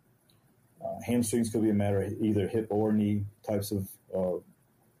hamstrings, could be a matter of either hip or knee types of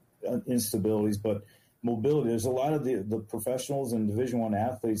instabilities. But mobility, there's a lot of the professionals and Division I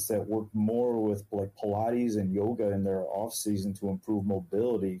athletes that work more with like Pilates and yoga in their off season to improve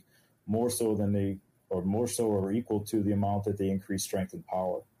mobility, more so or equal to the amount that they increase strength and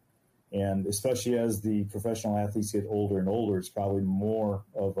power. And especially as the professional athletes get older and older, it's probably more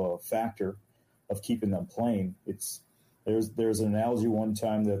of a factor of keeping them playing. There's an analogy one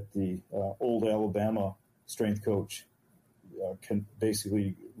time that the old Alabama strength coach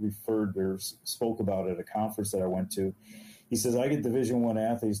basically referred or spoke about at a conference that I went to. He says, I get Division I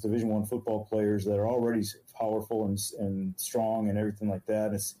athletes, Division I football players that are already powerful and strong and everything like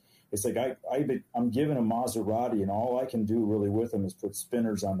that. It's like I'm given a Maserati, and all I can do really with them is put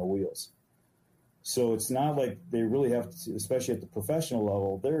spinners on the wheels. So it's not like they really have to, especially at the professional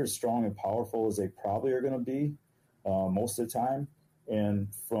level, they're as strong and powerful as they probably are going to be most of the time. And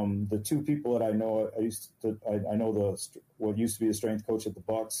from the two people that I know, I know what used to be a strength coach at the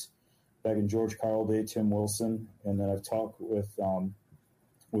Bucks back in George Carl Day, Tim Wilson, and then I've talked with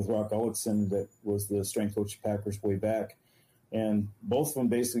Rock Ellickson, that was the strength coach of Packers way back. And both of them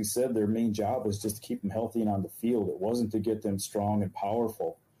basically said their main job was just to keep them healthy and on the field. It wasn't to get them strong and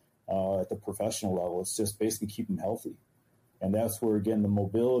powerful at the professional level. It's just basically keep them healthy. And that's where, again, the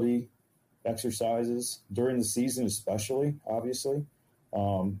mobility exercises during the season, especially, obviously.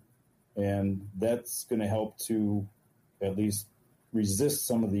 And that's going to help to at least resist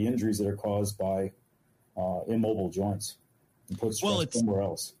some of the injuries that are caused by immobile joints and put stress somewhere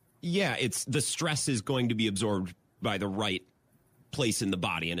else. Yeah, it's the stress is going to be absorbed by the right place in the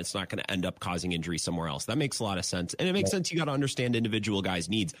body, and it's not going to end up causing injury somewhere else. That makes a lot of sense. And it makes sense. You got to understand individual guys'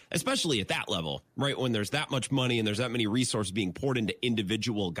 needs, especially at that level, right? When there's that much money and there's that many resources being poured into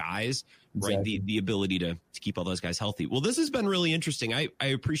individual guys, exactly. Right? The ability to keep all those guys healthy. Well, this has been really interesting. I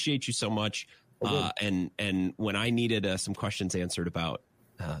appreciate you so much. And when I needed some questions answered about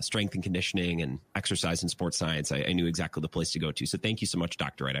strength and conditioning and exercise and sports science, I knew exactly the place to go to. So thank you so much,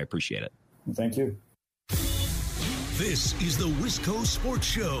 Dr. Wright. I appreciate it. Thank you. This is the Wisco Sports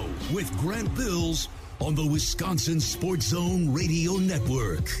Show with Grant Bills on the Wisconsin Sports Zone Radio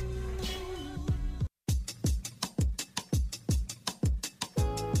Network.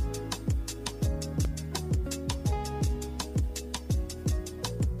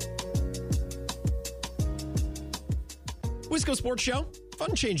 Wisco Sports Show,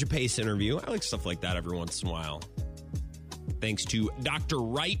 fun change of pace interview. I like stuff like that every once in a while. Thanks to Dr.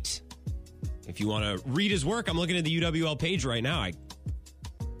 Wright. If you want to read his work, I'm looking at the UWL page right now. I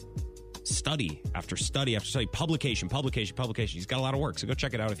study after study after study, publication. He's got a lot of work, so go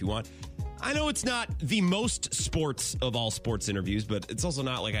check it out if you want. I know it's not the most sports of all sports interviews, but it's also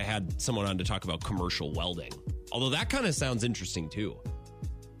not like I had someone on to talk about commercial welding. Although that kind of sounds interesting too.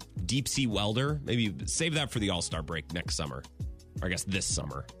 Deep sea welder, maybe save that for the All-Star break next summer. Or I guess this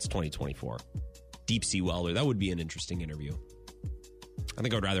summer. It's 2024. Deep sea welder, that would be an interesting interview. I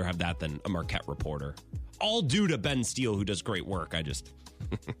think I would rather have that than a Marquette reporter. All due to Ben Steele, who does great work. I just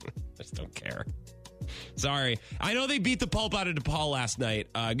don't care. Sorry. I know they beat the pulp out of DePaul last night.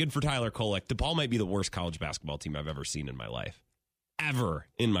 Good for Tyler Kolek. DePaul might be the worst college basketball team I've ever seen in my life. Ever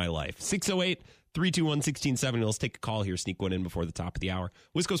in my life. 608-321-1670. Let's take a call here. Sneak one in before the top of the hour.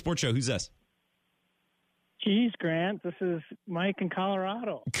 Wisco Sports Show. Who's this? Geez, Grant. This is Mike in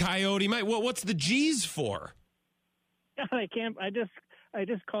Colorado. Coyote Mike. What's the G's for? I can't. I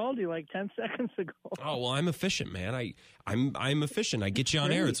just called you like 10 seconds ago. Oh, well, I'm efficient, man. I'm efficient. I get you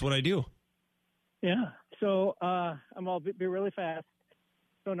on air. It's what I do. Yeah. So I'll be really fast.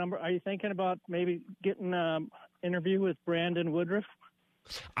 So are you thinking about maybe getting an interview with Brandon Woodruff?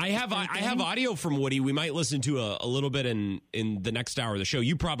 I have audio from Woody. We might listen to a little bit in the next hour of the show.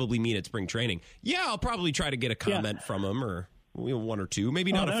 You probably mean at spring training. Yeah, I'll probably try to get a comment from him or one or two.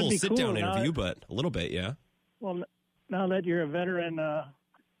 Maybe not a full sit-down interview, but a little bit, yeah. Well, now that you're a veteran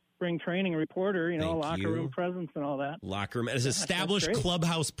spring training reporter, locker room presence and all that. Locker room. As established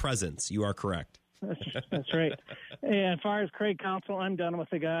clubhouse presence. You are correct. That's right. And as far as Craig Counsell, I'm done with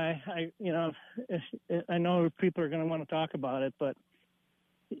the guy. I know people are going to want to talk about it, but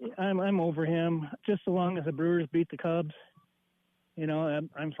I'm over him. Just so long as the Brewers beat the Cubs,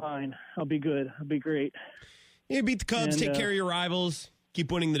 I'm fine. I'll be good. I'll be great. Yeah, beat the Cubs, take care of your rivals, keep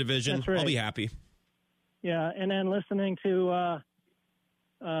winning the division. That's right. I'll be happy. Yeah, and then listening to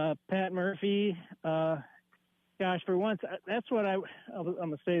Pat Murphy, gosh, for once, that's what I'm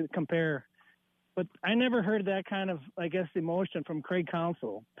going to say, compare. But I never heard that kind of, I guess, emotion from Craig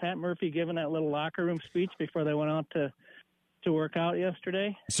Counsell. Pat Murphy giving that little locker room speech before they went out to work out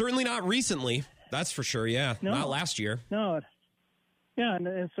yesterday. Certainly not recently, that's for sure, yeah. No, not last year. No. Yeah,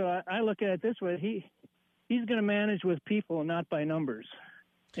 and so I look at it this way. He's going to manage with people, not by numbers.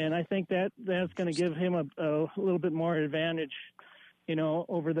 And I think that's going to give him a little bit more advantage,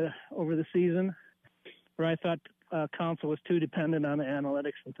 over the season. Where I thought Counsell was too dependent on the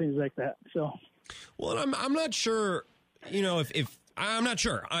analytics and things like that. So, well, I'm not sure. If I'm not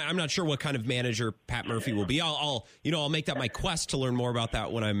sure. I'm not sure what kind of manager Pat Murphy will be. I'll make that my quest to learn more about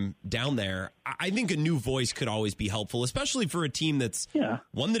that when I'm down there. I think a new voice could always be helpful, especially for a team that's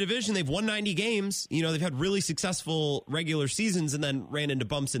won the division. They've won 90 games. They've had really successful regular seasons and then ran into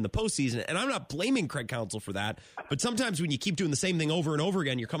bumps in the postseason. And I'm not blaming Craig Counsell for that. But sometimes when you keep doing the same thing over and over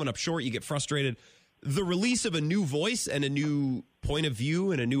again, you're coming up short. You get frustrated. The release of a new voice and a new point of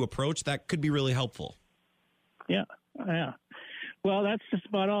view and a new approach, that could be really helpful. Yeah. Well, that's just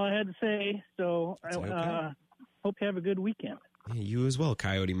about all I had to say. So I hope you have a good weekend. Yeah, you as well,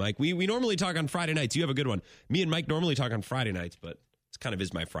 Coyote Mike. We normally talk on Friday nights. You have a good one. Me and Mike normally talk on Friday nights, but it's kind of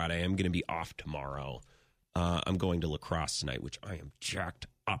is my Friday. I'm going to be off tomorrow. I'm going to lacrosse tonight, which I am jacked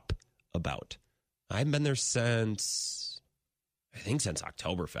up about. I haven't been there since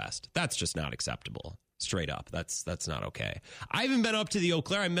Oktoberfest. That's just not acceptable. Straight up. That's not okay. I haven't been up to the Eau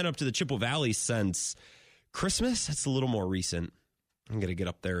Claire. I haven't been up to the Chippewa Valley since Christmas. That's a little more recent. I'm going to get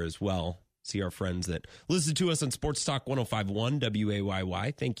up there as well. See our friends that listen to us on Sports Talk 105.1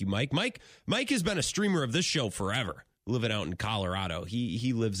 WAYY. Thank you, Mike. Mike has been a streamer of this show forever, living out in Colorado.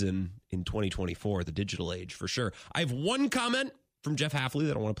 He lives in 2024, the digital age, for sure. I have one comment from Jeff Hafley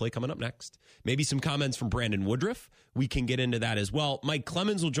that I want to play coming up next. Maybe some comments from Brandon Woodruff. We can get into that as well. Mike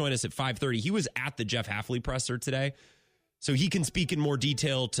Clemens will join us at 5:30. He was at the Jeff Hafley presser today, so he can speak in more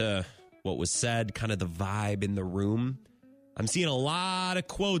detail to what was said, kind of the vibe in the room. I'm seeing a lot of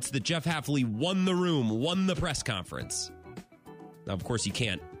quotes that Jeff Hafley won the room, won the press conference. Now, of course, you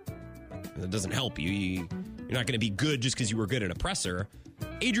can't. That doesn't help you. You're not going to be good just because you were good at a presser.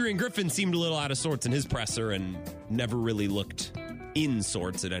 Adrian Griffin seemed a little out of sorts in his presser and never really looked in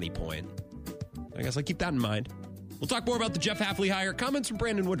sorts at any point. I guess I'll keep that in mind. We'll talk more about the Jeff Hafley hire. Comments from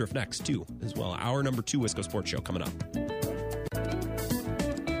Brandon Woodruff next, too, as well. Hour number 2 Wisco Sports Show coming up.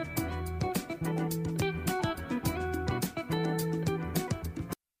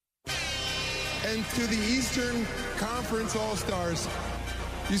 And to the Eastern Conference All-Stars,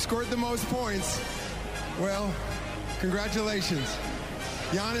 you scored the most points. Well, congratulations.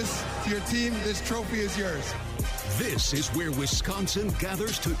 Giannis, to your team, this trophy is yours. This is where Wisconsin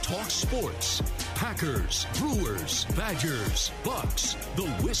gathers to talk sports. Packers, Brewers, Badgers, Bucks. The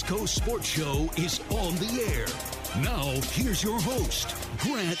Wisco Sports Show is on the air. Now, here's your host,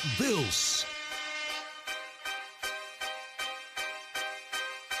 Grant Bills.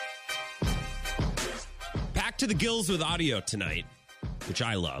 Packed to the gills with audio tonight, which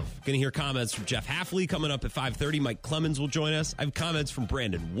I love. Going to hear comments from Jeff Hafley coming up at 5:30. Mike Clemens will join us. I have comments from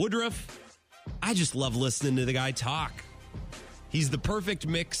Brandon Woodruff. I just love listening to the guy talk. He's the perfect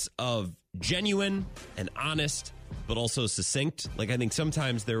mix of genuine and honest, but also succinct. Like, I think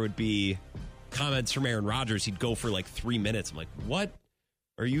sometimes there would be comments from Aaron Rodgers. He'd go for like 3 minutes. I'm like, what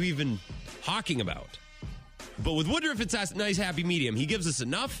are you even talking about? But with Woodruff, it's a nice, happy medium. He gives us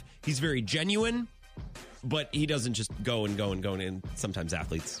enough. He's very genuine, but he doesn't just go and go and go. And sometimes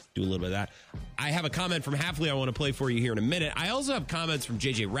athletes do a little bit of that. I have a comment from Hafley I want to play for you here in a minute. I also have comments from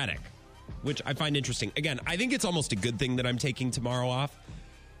JJ Redick, which I find interesting. Again, I think it's almost a good thing that I'm taking tomorrow off,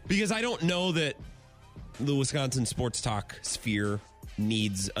 because I don't know that the Wisconsin sports talk sphere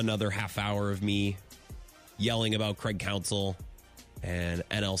needs another half hour of me yelling about Craig Counsell and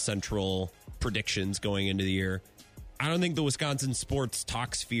NL Central predictions going into the year. I don't think the Wisconsin sports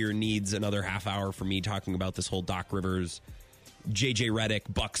talk sphere needs another half hour for me talking about this whole Doc Rivers, JJ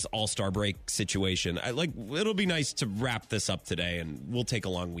Redick, Bucks All-Star break situation. It'll be nice to wrap this up today, and we'll take a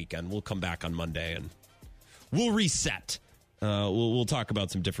long weekend. We'll come back on Monday and we'll reset. We'll talk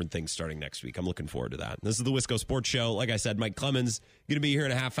about some different things starting next week. I'm looking forward to that. This is the Wisco Sports Show. Like I said, Mike Clemens going to be here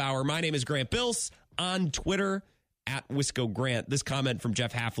in a half hour. My name is Grant Bills on Twitter at Wisco Grant. This comment from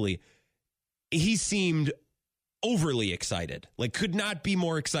Jeff Hafley, he seemed overly excited. Like, could not be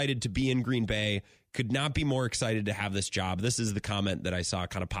more excited to be in Green Bay. Could not be more excited to have this job. This is the comment that I saw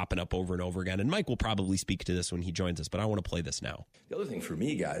kind of popping up over and over again. And Mike will probably speak to this when he joins us, but I want to play this now. The other thing for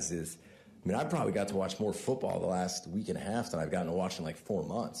me, guys, is, I probably got to watch more football the last week and a half than I've gotten to watch in like 4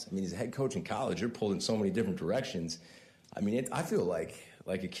 months. As a head coach in college, you're pulled in so many different directions. I feel like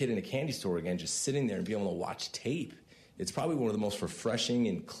a kid in a candy store again, just sitting there and being able to watch tape. It's probably one of the most refreshing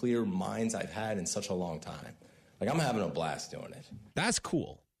and clear minds I've had in such a long time. I'm having a blast doing it. That's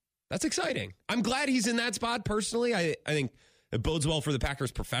cool. That's exciting. I'm glad he's in that spot personally. I think it bodes well for the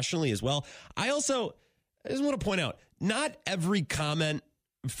Packers professionally as well. I just want to point out, not every comment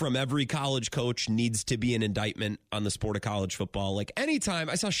from every college coach needs to be an indictment on the sport of college football. Like, anytime,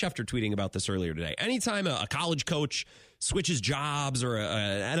 I saw Schefter tweeting about this earlier today, anytime a college coach switches jobs, or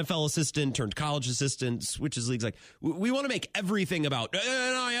an NFL assistant turned college assistant switches leagues, like, we want to make everything about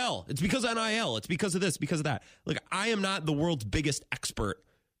NIL. It's because of NIL. It's because of this, because of that. Look, I am not the world's biggest expert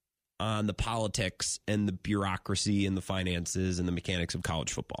on the politics and the bureaucracy and the finances and the mechanics of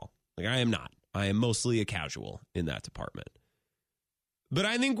college football. Like, I am not. I am mostly a casual in that department. But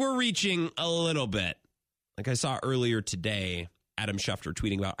I think we're reaching a little bit. Like I saw earlier today, Adam Schefter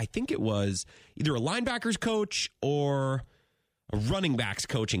tweeting about, I think it was either a linebackers coach or a running backs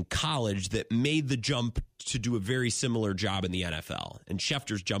coach in college that made the jump to do a very similar job in the NFL. And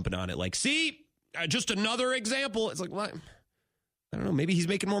Schefter's jumping on it like, see, just another example. It's like, what? I don't know, maybe he's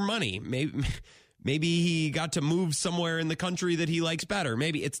making more money. Maybe he got to move somewhere in the country that he likes better.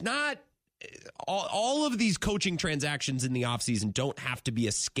 Maybe it's not all of these coaching transactions in the offseason don't have to be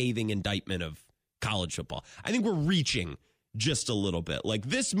a scathing indictment of college football. I think we're reaching just a little bit. Like,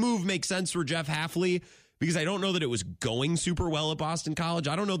 this move makes sense for Jeff Hafley because I don't know that it was going super well at Boston College.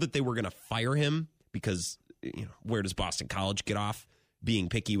 I don't know that they were going to fire him because, where does Boston College get off being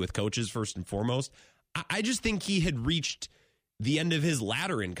picky with coaches first and foremost? I just think he had reached the end of his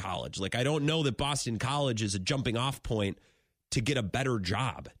ladder in college. Like, I don't know that Boston College is a jumping off point to get a better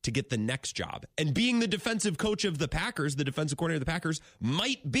job, to get the next job. And being the defensive coach of the Packers, the defensive coordinator of the Packers,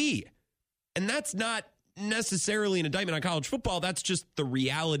 might be. And that's not necessarily an indictment on college football. That's just the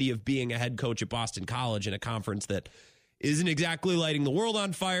reality of being a head coach at Boston College in a conference that isn't exactly lighting the world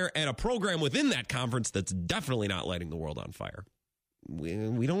on fire, and a program within that conference that's definitely not lighting the world on fire.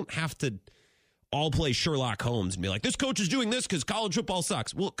 We don't have to all play Sherlock Holmes and be like, this coach is doing this because college football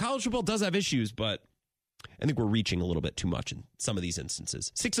sucks. Well, college football does have issues, but I think we're reaching a little bit too much in some of these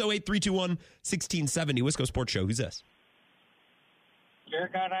instances. 608-321-1670, Wisco Sports Show. Who's this?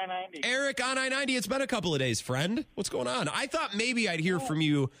 Eric on I-90. Eric on I-90. It's been a couple of days, friend. What's going on? I thought maybe I'd hear from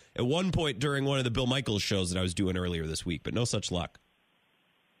you at one point during one of the Bill Michaels shows that I was doing earlier this week, but no such luck.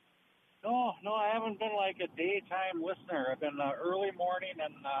 No, I haven't been like a daytime listener. I've been early morning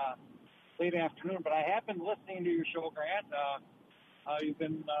and late afternoon, but I have been listening to your show, Grant. You've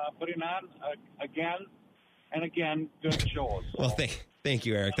been putting on again and again good shows. So. Well, thank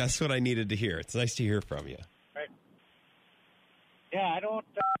you, Eric. That's what I needed to hear. It's nice to hear from you. Right. Yeah, I don't.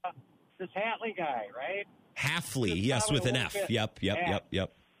 This Hatley guy, right? Hafley, yes, with an F. Yep.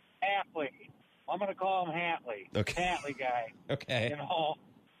 Hatley. I'm going to call him Hatley. Okay. Hatley guy. Okay.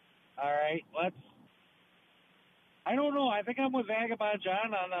 All right. I don't know. I think I'm with Vagabond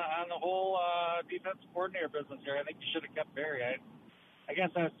John on the whole defensive coordinator business here. I think you should have kept Barry. I guess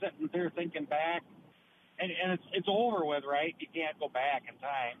I was sitting there thinking back, and it's over with, right? You can't go back in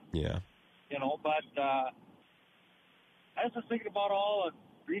time. Yeah. But I was just thinking about all the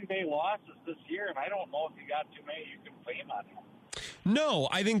Green Bay losses this year, and I don't know if you got too many you can blame on them. No,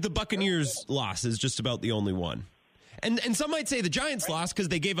 I think the Buccaneers' loss is just about the only one. And some might say the Giants lost because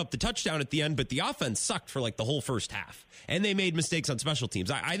they gave up the touchdown at the end, but the offense sucked for like the whole first half. And they made mistakes on special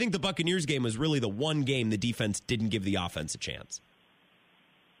teams. I think the Buccaneers game was really the one game the defense didn't give the offense a chance.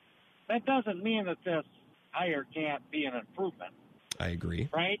 That doesn't mean that this hire can't be an improvement. I agree.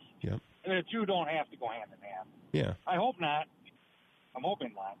 Right? Yep. And the two don't have to go hand in hand. Yeah. I hope not. I'm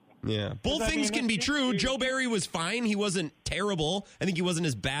hoping not. Yeah. Both things can be true. Joe Barry was fine. He wasn't terrible. I think he wasn't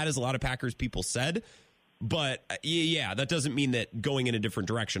as bad as a lot of Packers people said. But, yeah, that doesn't mean that going in a different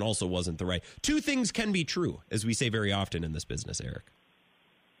direction also wasn't the right. Two things can be true, as we say very often in this business, Eric.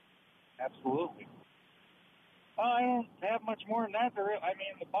 Absolutely. I don't have much more than that.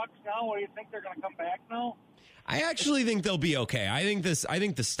 The Bucs now, what do you think, they're going to come back now? I actually think they'll be okay. I think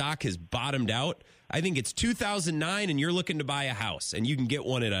the stock has bottomed out. I think it's 2009 and you're looking to buy a house and you can get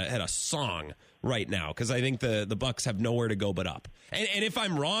one at a song right now because I think the Bucs have nowhere to go but up. And if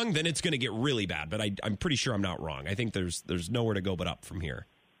I'm wrong, then it's going to get really bad. But I'm pretty sure I'm not wrong. I think there's nowhere to go but up from here.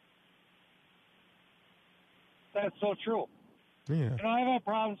 That's so true. Yeah. I've had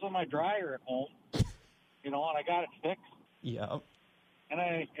problems with my dryer at home. And I got it fixed. Yeah.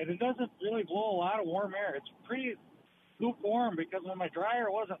 And it doesn't really blow a lot of warm air. It's pretty lukewarm because when my dryer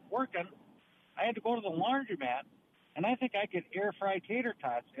wasn't working, I had to go to the laundromat, and I think I could air fry tater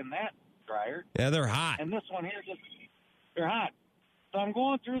tots in that dryer. Yeah, they're hot. And this one here, they're hot. So I'm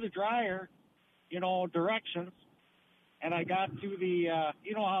going through the dryer, directions, and I got to the,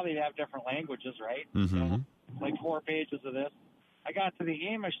 how they have different languages, right? Mm-hmm. Like 4 pages of this. I got to the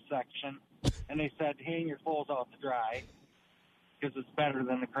Amish section, and they said, hang your clothes out to dry because it's better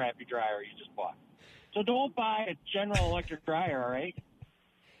than the crappy dryer you just bought. So don't buy a General Electric dryer, all right?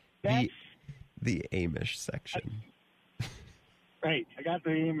 The Amish section. Right. I got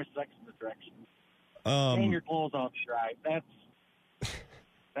the Amish section of directions. Hang your clothes out to dry.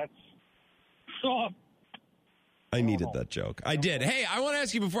 That's so... I needed that joke. I did. Hey, I want to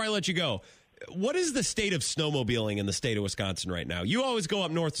ask you before I let you go, what is the state of snowmobiling in the state of Wisconsin right now? You always go up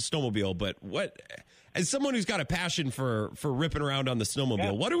north to snowmobile, but as someone who's got a passion for ripping around on the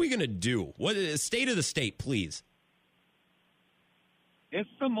snowmobile, What are we going to do? What is state of the state, please? It's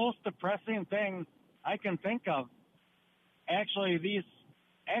the most depressing thing I can think of. Actually,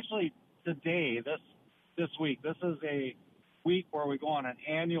 today, this week, this is a week where we go on an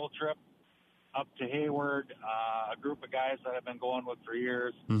annual trip up to Hayward, a group of guys that I've been going with for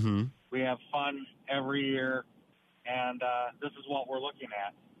years. Mm-hmm. We have fun every year, and this is what we're looking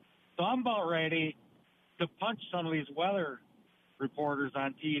at. So I'm about ready to punch some of these weather reporters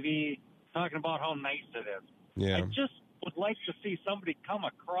on TV talking about how nice it is. Yeah. I just would like to see somebody come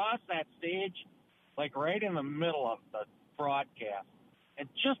across that stage, like right in the middle of the broadcast, and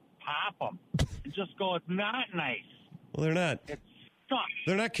just pop them and just go, it's not nice. Well, they're not. It sucks.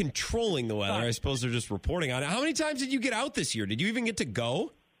 They're not controlling the weather. Sucks. I suppose they're just reporting on it. How many times did you get out this year? Did you even get to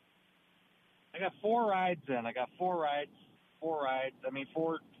go? I got 4 rides in. I got 4 rides. 4 rides. I mean,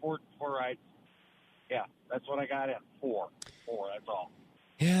 four rides. Yeah, that's what I got in. 4. That's all.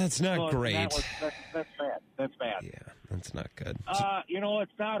 Yeah, that's not great. That's bad. That's bad. Yeah, that's not good.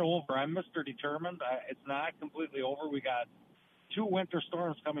 It's not over. I'm Mr. Determined. It's not completely over. We got 2 winter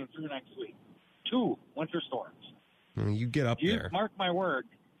storms coming through next week. 2 winter storms. You get up there. Mark my word.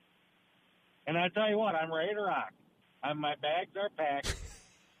 And I tell you what, I'm ready to rock. My bags are packed.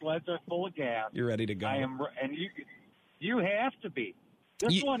 Sleds are full of gas. You're ready to go. I am, and you have to be.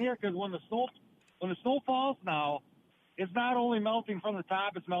 This one here, because when the snow falls now, it's not only melting from the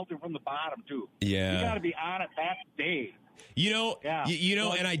top, it's melting from the bottom too. Yeah, you got to be on it that day.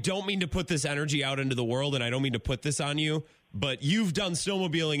 And I don't mean to put this energy out into the world, and I don't mean to put this on you, but you've done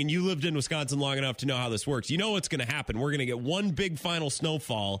snowmobiling and you lived in Wisconsin long enough to know how this works. You know what's going to happen. We're going to get one big final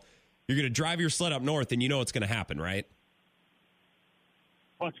snowfall. You're going to drive your sled up north, and you know what's going to happen, right?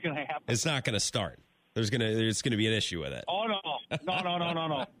 What's going to happen? It's not going to start. There's going to be an issue with it. Oh no!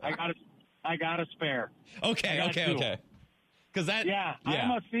 I got a spare. Okay. Because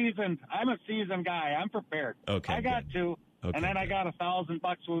I'm a seasoned guy. I'm prepared. Okay, I got 2, and then I got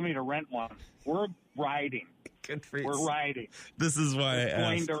 $1,000 with me to rent one. We're riding. Good for you. We're riding. This is why I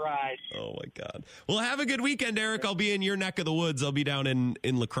asked. Going to ride. Oh my God. Well, have a good weekend, Eric. I'll be in your neck of the woods. I'll be down in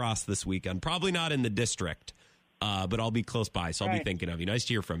La Crosse this weekend. Probably not in the district, but I'll be close by. So I'll be thinking of you. Nice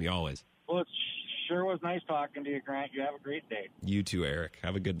to hear from you always. Well, it sure was nice talking to you, Grant. You have a great day. You too, Eric.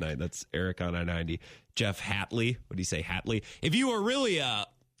 Have a good night. That's Eric on I-90. Jeff Hatley. What do you say, Hatley? If you were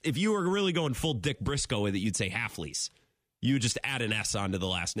really going full Dick Briscoe with it, you'd say Halfleys. You would just add an S onto the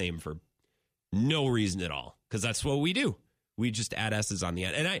last name for no reason at all, because that's what we do. We just add S's on the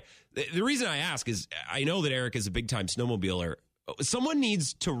end. And the reason I ask is I know that Eric is a big-time snowmobiler. Someone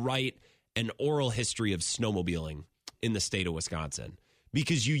needs to write an oral history of snowmobiling in the state of Wisconsin,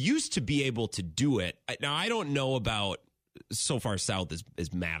 because you used to be able to do it. Now, I don't know about so far south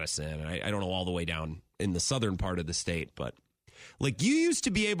as Madison. I don't know all the way down in the southern part of the state, but like you used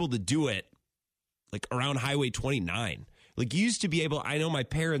to be able to do it like around Highway 29. Like you used to be able, I know my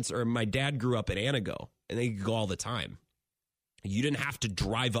parents or my dad grew up in Anago and they could go all the time. You didn't have to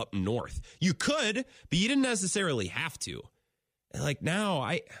drive up north. You could, but you didn't necessarily have to. And like now,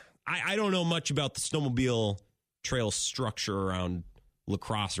 I don't know much about the snowmobile trail structure around La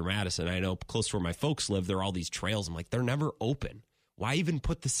Crosse or Madison. I know close to where my folks live, there are all these trails. I'm like, they're never open. Why even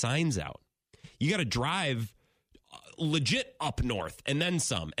put the signs out? You got to drive legit up north and then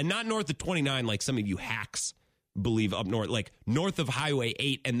some, and not north of 29 like some of you hacks believe up north, like north of Highway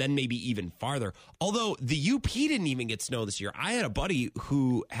 8 and then maybe even farther. Although the UP didn't even get snow this year. I had a buddy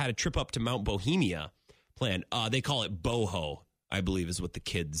who had a trip up to Mount Bohemia planned. They call it Boho, I believe is what the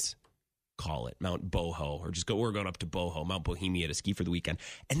kids call it, Mount Boho, or we're going up to Boho, Mount Bohemia to ski for the weekend.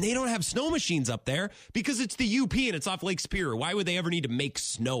 And they don't have snow machines up there because it's the UP and it's off Lake Superior. Why would they ever need to make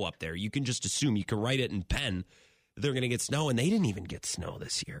snow up there? You can just assume, you can write it in pen that they're going to get snow, and they didn't even get snow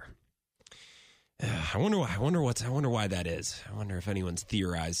this year. I wonder why that is. I wonder if anyone's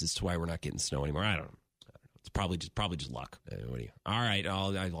theorized as to why we're not getting snow anymore. I don't know. It's probably just luck. All right,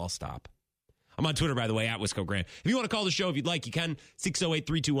 I'll stop. I'm on Twitter, by the way, at Wisco Grant. If you want to call the show, if you'd like, you can.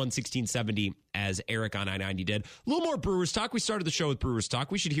 608-321-1670, as Eric on I-90 did. A little more Brewers talk. We started the show with Brewers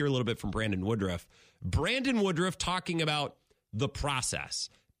talk. We should hear a little bit from Brandon Woodruff. Brandon Woodruff talking about the process,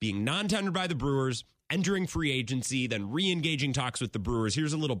 being non-tendered by the Brewers, entering free agency, then re-engaging talks with the Brewers.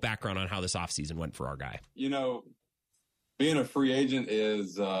 Here's a little background on how this offseason went for our guy. You know, being a free agent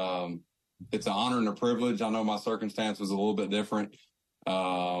is it's an honor and a privilege. I know my circumstance was a little bit different.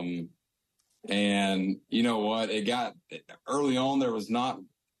 And you know what? It got early on. There was not,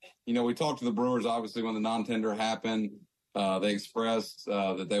 we talked to the Brewers, obviously, when the non-tender happened. They expressed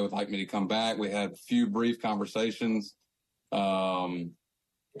that they would like me to come back. We had a few brief conversations.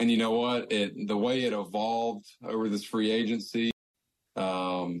 And you know what? The way it evolved over this free agency,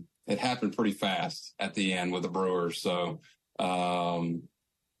 it happened pretty fast at the end with the Brewers. So I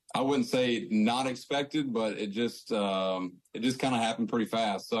wouldn't say not expected, but it just kind of happened pretty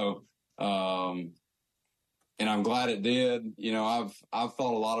fast. So, and I'm glad it did. I've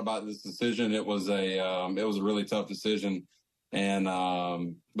thought a lot about this decision. It was a really tough decision. And,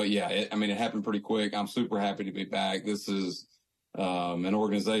 but yeah, it happened pretty quick. I'm super happy to be back. This is, an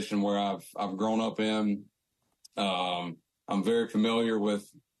organization where I've grown up in. I I'm very familiar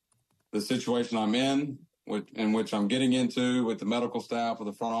with the situation I'm in which I'm getting into with the medical staff, with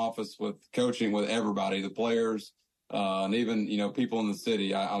the front office, with coaching, with everybody, the players, and even, people in the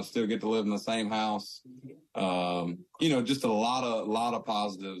city. I still get to live in the same house. Just a lot of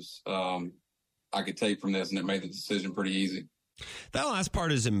positives I could take from this, and it made the decision pretty easy. That last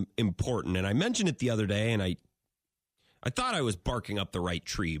part is important, and I mentioned it the other day, and I thought I was barking up the right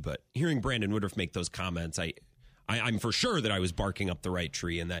tree, but hearing Brandon Woodruff make those comments, I'm for sure that I was barking up the right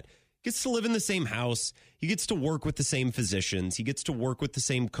tree, and that he gets to live in the same house. He gets to work with the same physicians. He gets to work with the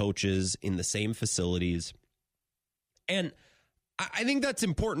same coaches in the same facilities. And I think that's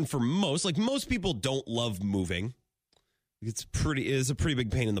important for most. Like, most people don't love moving. It is a pretty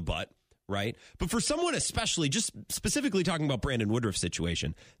big pain in the butt, right? But for someone, especially, just specifically talking about Brandon Woodruff's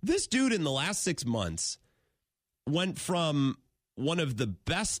situation, this dude in the last 6 months went from one of the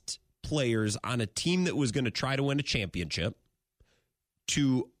best players on a team that was going to try to win a championship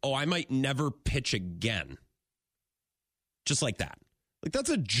to, I might never pitch again. Just like that. Like, that's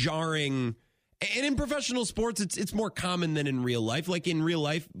a jarring. And in professional sports, it's more common than in real life. Like, in real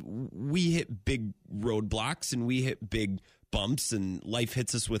life, we hit big roadblocks and we hit big bumps, and life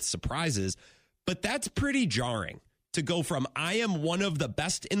hits us with surprises. But that's pretty jarring to go from, I am one of the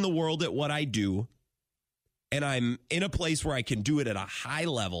best in the world at what I do, and I'm in a place where I can do it at a high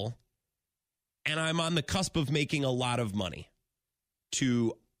level, and I'm on the cusp of making a lot of money,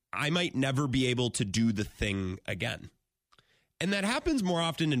 to I might never be able to do the thing again. And that happens more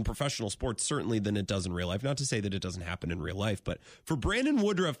often in professional sports, certainly, than it does in real life. Not to say that it doesn't happen in real life, but for Brandon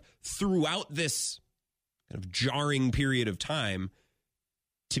Woodruff, throughout this kind of jarring period of time,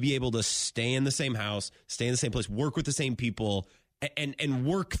 to be able to stay in the same house, stay in the same place, work with the same people, and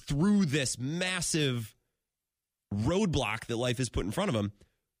work through this massive roadblock that life has put in front of him,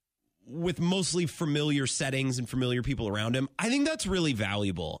 with mostly familiar settings and familiar people around him, I think that's really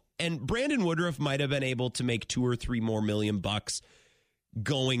valuable. And Brandon Woodruff might have been able to make $2 or $3 more million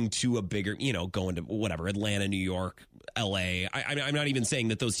going to a bigger, going to whatever, Atlanta, New York, LA. I'm not even saying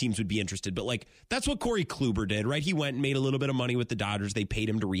that those teams would be interested, but like, that's what Corey Kluber did, right? He went and made a little bit of money with the Dodgers. They paid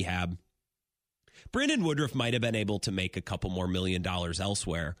him to rehab. Brandon Woodruff might have been able to make a couple more $1 million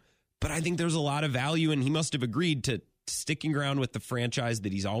elsewhere, but I think there's a lot of value, and he must have agreed to sticking around with the franchise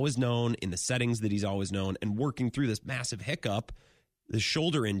that he's always known, in the settings that he's always known, and working through this massive hiccup, this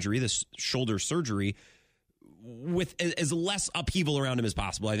shoulder injury, this shoulder surgery, with as less upheaval around him as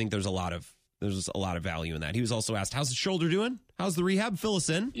possible. I think there's a lot of value in that. He was also asked, how's the shoulder doing? How's the rehab? Fill us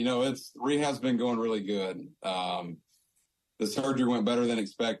in. Rehab's been going really good. The surgery went better than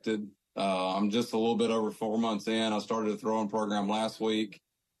expected. I'm just a little bit over 4 months in. I started a throwing program last week.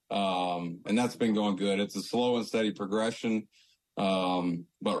 And that's been going good. It's a slow and steady progression.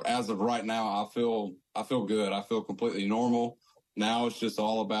 But as of right now, I feel good. I feel completely normal. Now it's just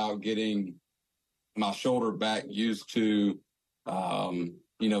all about getting my shoulder back used to,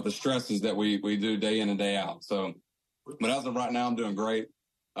 the stresses that we do day in and day out. So, but as of right now, I'm doing great.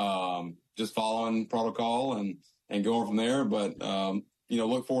 Just following protocol and going from there. But,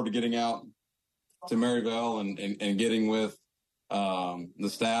 look forward to getting out to Maryville and getting with the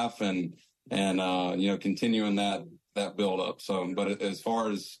staff and continuing that build up. So, but as far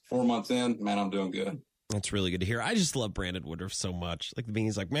as 4 months in, man, I'm doing good. That's really good to hear. I just love Brandon Woodruff so much. Like,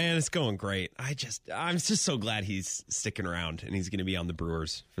 he's like, man, it's going great. I'm just so glad he's sticking around and he's going to be on the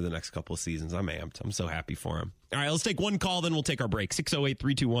Brewers for the next couple of seasons. I'm amped. I'm so happy for him. All right, let's take one call, then we'll take our break.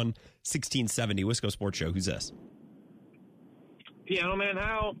 608-321-1670, Wisco Sports Show. Who's this? Piano Man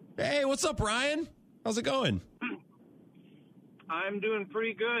Hal. Hey, what's up, Ryan? How's it going? I'm doing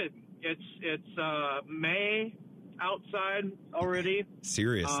pretty good. It's May outside already.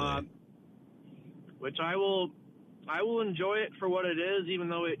 Seriously. Which I will enjoy it for what it is, even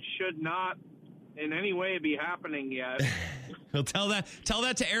though it should not in any way be happening yet. Well, tell that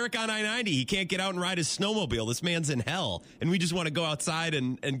to Eric on I-90. He can't get out and ride his snowmobile. This man's in hell, and we just want to go outside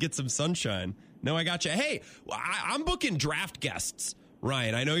and get some sunshine. No, I got you. Hey, I'm booking draft guests,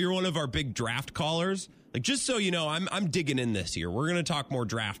 Ryan. I know you're one of our big draft callers. Like, just so you know, I'm digging in this year. We're going to talk more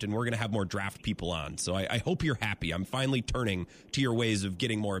draft, and we're going to have more draft people on. So I hope you're happy. I'm finally turning to your ways of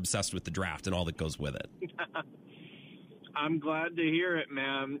getting more obsessed with the draft and all that goes with it. I'm glad to hear it,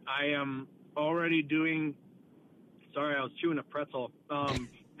 man. I am already doing – sorry, I was chewing a pretzel.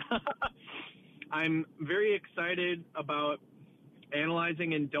 I'm very excited about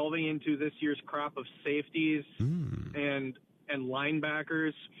analyzing and delving into this year's crop of safeties and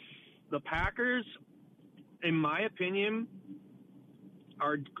linebackers. The Packers – in my opinion,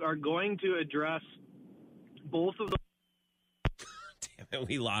 are going to address both of the Damn it,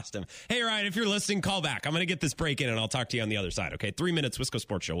 we lost him. Hey, Ryan, if you're listening, call back. I'm going to get this break in, and I'll talk to you on the other side, okay? 3 minutes, Wisco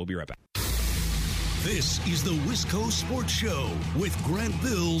Sports Show. We'll be right back. This is the Wisco Sports Show with Grant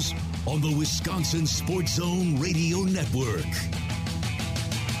Bills on the Wisconsin Sports Zone Radio Network.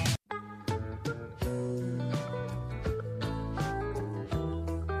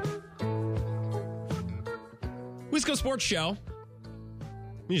 Wisco Sports Show.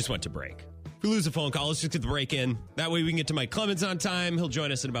 We just went to break. If we lose a phone call, let's just get the break in. That way we can get to Mike Clemens on time. He'll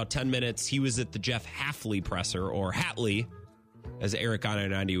join us in about 10 minutes. He was at the Jeff Hafley presser, or Hatley, as Eric on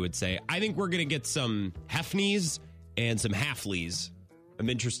 90 would say. I think we're going to get some Hefneys and some Hafleys. I'm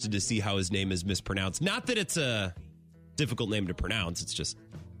interested to see how his name is mispronounced. Not that it's a difficult name to pronounce. It's just,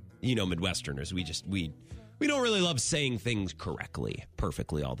 Midwesterners, we don't really love saying things correctly,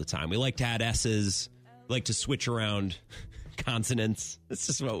 perfectly all the time. We like to add S's, like to switch around consonants. That's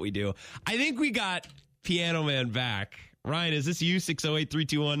just what we do. I think we got Piano Man back. Ryan, is this you?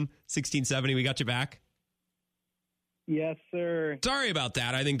 608-321-1670. We got you back? Yes, sir. Sorry about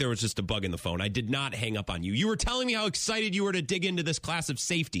that. I think there was just a bug in the phone. I did not hang up on you. You were telling me how excited you were to dig into this class of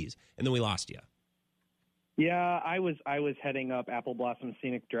safeties, and then we lost you. Yeah, I was heading up Apple Blossom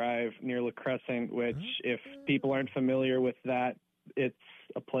Scenic Drive near La Crescent, which, if people aren't familiar with that, it's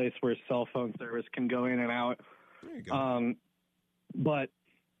a place where cell phone service can go in and out. There you go. But,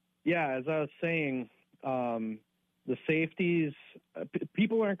 yeah, as I was saying, the safeties,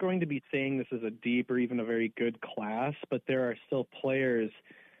 people aren't going to be saying this is a deep or even a very good class, but there are still players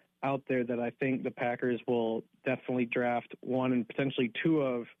out there that I think the Packers will definitely draft one and potentially two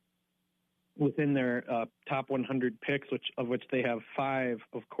of within their top 100 picks, of which they have 5,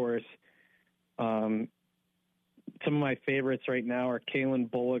 of course. Some of my favorites right now are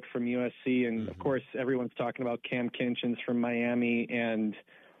Kalen Bullock from USC, and, of course, everyone's talking about Cam Kinchins from Miami, and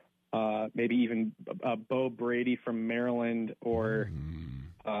maybe even Bo Brady from Maryland, or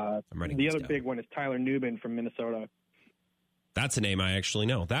the other big one is Tyler Nubin from Minnesota. That's a name I actually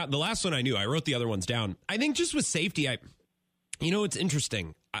know. The last one I knew. I wrote the other ones down. I think just with safety, it's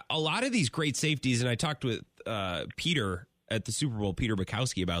interesting. A lot of these great safeties, and I talked with Peter at the Super Bowl, Peter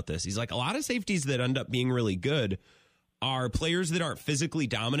Bukowski, about this. He's like, a lot of safeties that end up being really good are players that aren't physically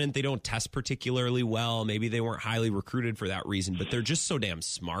dominant. They don't test particularly well. Maybe they weren't highly recruited for that reason, but they're just so damn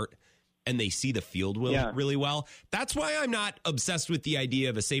smart and they see the field really well. That's why I'm not obsessed with the idea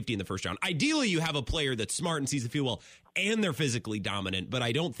of a safety in the first round. Ideally, you have a player that's smart and sees the field well and they're physically dominant, but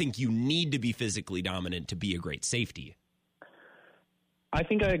I don't think you need to be physically dominant to be a great safety. I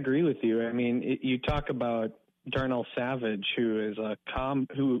think I agree with you. I mean, you talk about Darnell Savage, who is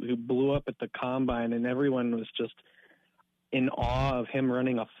who blew up at the combine, and everyone was just in awe of him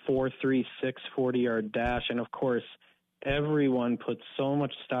running a 4.36 40-yard dash. And of course, everyone puts so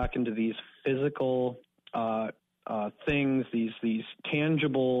much stock into these physical things, these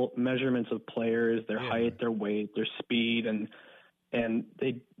tangible measurements of players, their height, their weight, their speed, and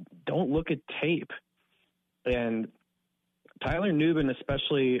they don't look at tape. And Tyler Nubin,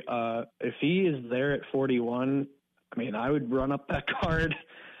 especially, if he is there at 41, I mean, I would run up that card.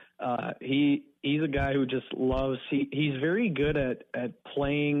 He's a guy who just loves. He's very good at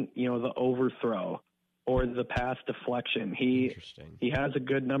playing, the overthrow or the pass deflection. He has a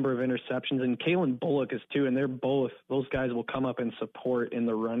good number of interceptions, and Kalen Bullock is too. And those guys will come up and support in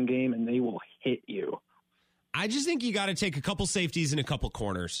the run game, and they will hit you. I just think you got to take a couple safeties and a couple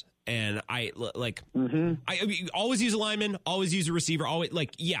corners. And I always use a lineman, always use a receiver.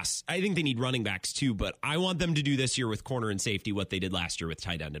 Yes, I think they need running backs too, but I want them to do this year with corner and safety what they did last year with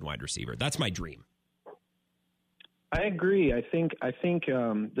tight end and wide receiver. That's my dream. I agree. I think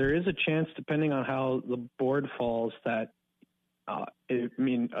there is a chance, depending on how the board falls, that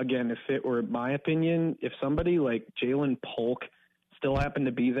again, if it were my opinion, if somebody like Jalen Polk still happened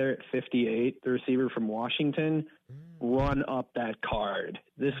to be there at 58, the receiver from Washington, run up that card.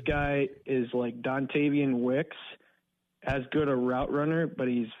 This guy is like Dontavian Wicks, as good a route runner, but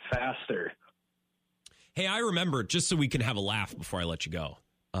he's faster. Hey, I remember, just so we can have a laugh before I let you go,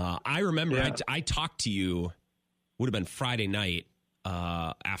 I remember I talked to you, would have been Friday night,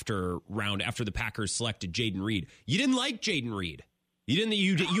 after the Packers selected Jaden Reed. You didn't like Jaden Reed.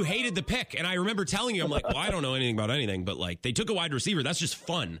 You hated the pick, and I remember telling you, I'm like, well, I don't know anything about anything, but like they took a wide receiver. That's just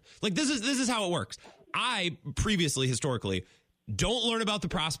fun. Like this is how it works. I historically, don't learn about the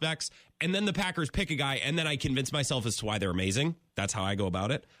prospects, and then the Packers pick a guy, and then I convince myself as to why they're amazing. That's how I go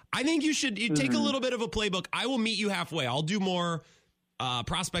about it. I think you take a little bit of a playbook. I will meet you halfway. I'll do more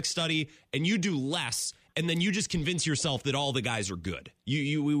prospect study, and you do less, and then you just convince yourself that all the guys are good.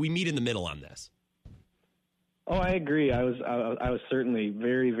 We meet in the middle on this. Oh, I agree. I was certainly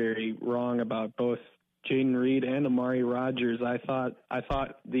very, very wrong about both Jaden Reed and Amari Rogers, I thought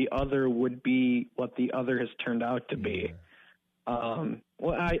the other would be what the other has turned out to be.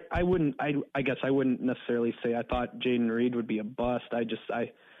 Well, I guess I wouldn't necessarily say I thought Jaden Reed would be a bust. I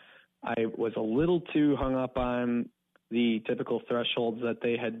was a little too hung up on the typical thresholds that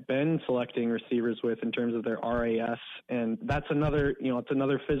they had been selecting receivers with in terms of their RAS, and that's another, it's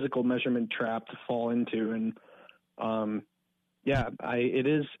another physical measurement trap to fall into. And it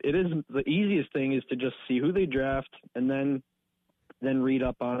is the easiest thing is to just see who they draft and then read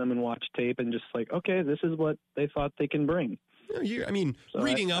up on them and watch tape and just like, okay, this is what they thought they can bring. Reading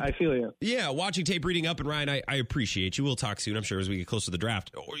up. I feel you. Yeah, watching tape, reading up, and Ryan, I appreciate you. We'll talk soon, I'm sure, as we get closer to the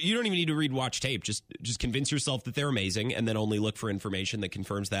draft. You don't even need to watch tape. Just convince yourself that they're amazing, and then only look for information that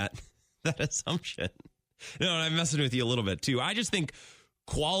confirms that assumption. No, I'm messing with you a little bit, too. I just think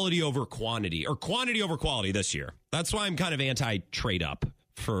quality over quantity, or quantity over quality this year. That's why I'm kind of anti-trade up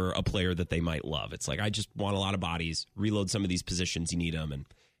for a player that they might love. It's like, I just want a lot of bodies, reload some of these positions, you need them, and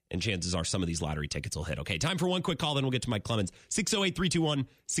chances are some of these lottery tickets will hit. Okay, time for one quick call, then we'll get to Mike Clemens. 608-321-1670.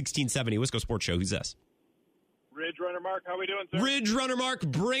 Wisco Sports Show. Who's this? Ridge Runner Mark. How we doing, sir? Ridge Runner Mark,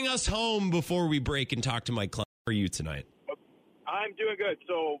 bring us home before we break and talk to Mike Clemens. How are you tonight? I'm doing good.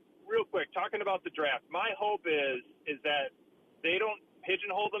 So, real quick, talking about the draft, my hope is that they don't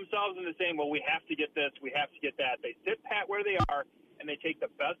pigeonhole themselves into saying, well, we have to get this, we have to get that. They sit pat where they are, and they take the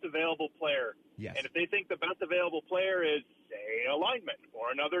best available player. Yes. And if they think the best available player is, say, a lineman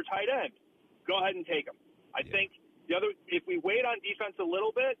or another tight end, go ahead and take them. I think if we wait on defense a little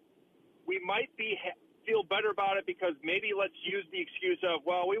bit, we might feel better about it because maybe let's use the excuse of,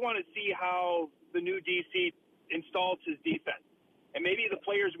 well, we want to see how the new DC installs his defense. And maybe the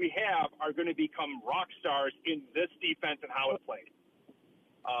players we have are going to become rock stars in this defense and how it plays.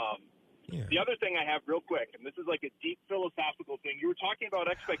 The other thing I have real quick, and this is like a deep philosophical thing. You were talking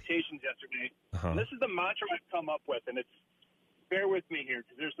about expectations yesterday. And this is the mantra I've come up with, and it's, bear with me here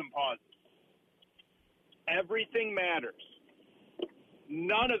because there's some pauses. Everything matters.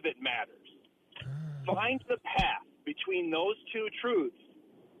 None of it matters. Find the path between those two truths,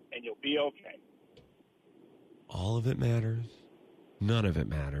 and you'll be okay. All of it matters. None of it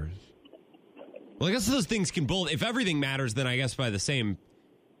matters. Well, I guess those things can both. If everything matters, then I guess by the same.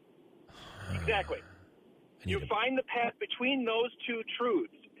 Exactly. You find the path between those two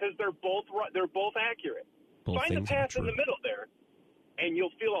truths because they're both accurate. Find the path in the middle there, and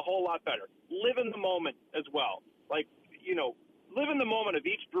you'll feel a whole lot better. Live in the moment as well. Like, live in the moment of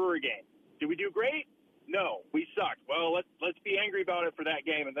each Brewer game. Did we do great? No, we sucked. Well, let's be angry about it for that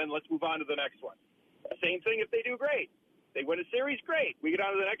game, and then let's move on to the next one. Same thing if they do great. They win a series, great. We get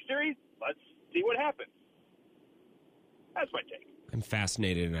on to the next series, let's see what happens. That's my take. I'm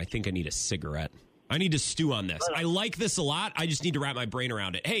fascinated, and I think I need a cigarette. I need to stew on this. I like this a lot. I just need to wrap my brain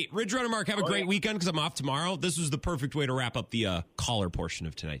around it. Hey, Ridge Runner Mark, have a great weekend because I'm off tomorrow. This was the perfect way to wrap up the caller portion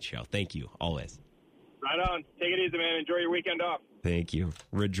of tonight's show. Thank you, always. Right on. Take it easy, man. Enjoy your weekend off. Thank you.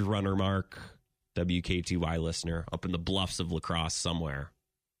 Ridge Runner Mark, WKTY listener, up in the bluffs of La Crosse somewhere.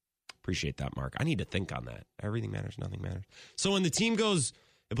 Appreciate that, Mark. I need to think on that. Everything matters, nothing matters. So when the team goes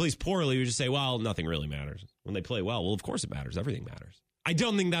and plays poorly, we just say, well, nothing really matters. When they play well, of course it matters. Everything matters. I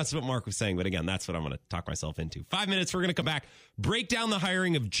don't think that's what Mark was saying, but again, that's what I'm going to talk myself into. 5 minutes, we're going to come back, break down the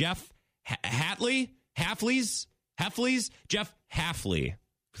hiring of Jeff Hafley, Jeff Hafley,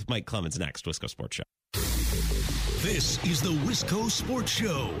 with Mike Clemens next, Wisco Sports Show. This is the Wisco Sports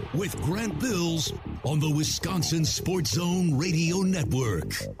Show with Grant Bills on the Wisconsin Sports Zone Radio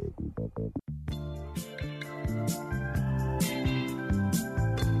Network.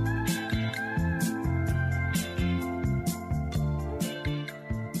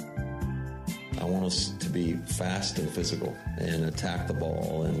 I want us to be fast and physical and attack the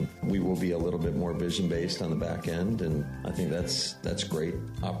ball, and we will be a little bit more vision-based on the back end, and I think that's great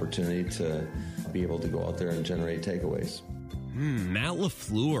opportunity to be able to go out there and generate takeaways. Matt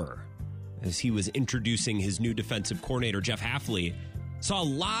LaFleur, as he was introducing his new defensive coordinator, Jeff Hafley, saw a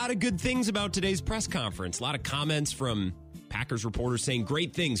lot of good things about today's press conference. A lot of comments from Packers reporters saying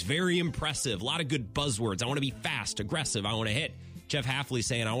great things, very impressive, a lot of good buzzwords. I want to be fast, aggressive, I want to hit. Jeff Hafley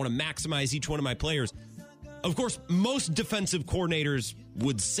saying, I want to maximize each one of my players. Of course, most defensive coordinators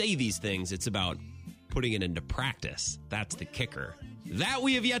would say these things. It's about putting it into practice. That's the kicker. That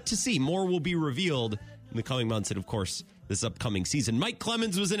we have yet to see. More will be revealed in the coming months and, of course, this upcoming season. Mike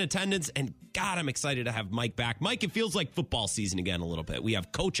Clemens was in attendance, and God, I'm excited to have Mike back. Mike, it feels like football season again a little bit. We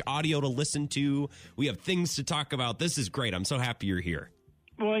have coach audio to listen to. We have things to talk about. This is great. I'm so happy you're here.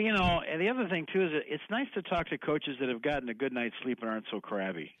 Well, and the other thing, too, is it's nice to talk to coaches that have gotten a good night's sleep and aren't so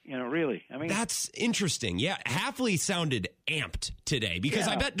crabby. Really. I mean, that's interesting. Yeah, Hafley sounded amped today because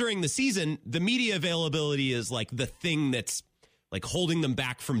I bet during the season, the media availability is like the thing that's like holding them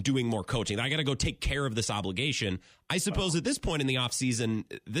back from doing more coaching. I got to go take care of this obligation. I suppose at this point in the offseason,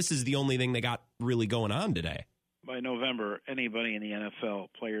 this is the only thing they got really going on today. By November, anybody in the NFL,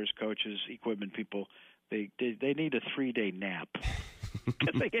 players, coaches, equipment people, they need a 3-day nap.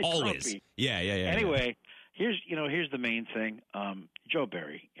 They get always grumpy. Yeah. Anyway, here's the main thing. Joe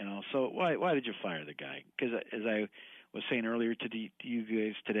Barry. So why did you fire the guy? Because as I was saying earlier to you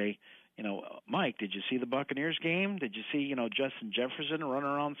guys today, Mike, did you see the Buccaneers game? Did you see Justin Jefferson running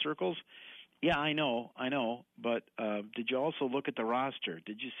around circles? Yeah, I know. But did you also look at the roster?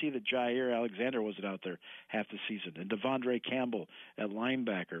 Did you see that Jair Alexander wasn't out there half the season, and Devondre Campbell at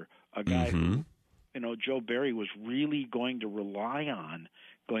linebacker, a guy who Joe Barry was really going to rely on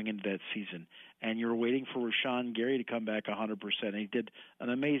going into that season. And you're waiting for Rashawn Gary to come back 100%. And he did an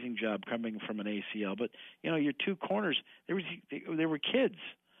amazing job coming from an ACL. But, your two corners, they were kids.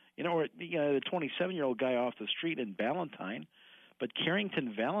 The 27-year-old guy off the street in Ballantyne. But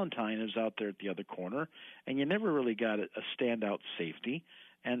Carrington Valentine is out there at the other corner. And you never really got a standout safety.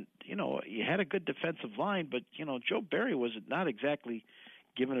 And, you had a good defensive line. But, Joe Barry was not exactly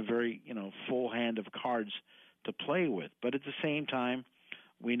given a very, full hand of cards to play with. But at the same time,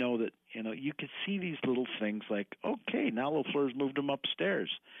 we know that, you could see these little things like, okay, now LaFleur's moved him upstairs.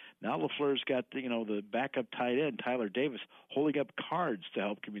 Now LaFleur's got, the backup tight end, Tyler Davis, holding up cards to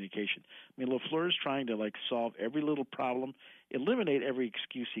help communication. I mean, LaFleur's trying to, solve every little problem, eliminate every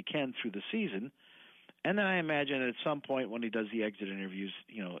excuse he can through the season. And then I imagine at some point when he does the exit interviews,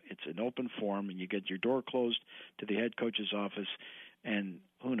 it's an open forum and you get your door closed to the head coach's office. And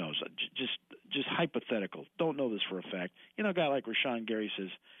who knows, just hypothetical. Don't know this for a fact. A guy like Rashawn Gary says,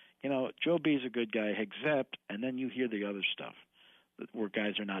 Joe B's a good guy, except, and then you hear the other stuff where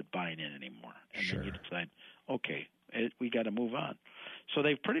guys are not buying in anymore. And then you decide, okay, we got to move on. So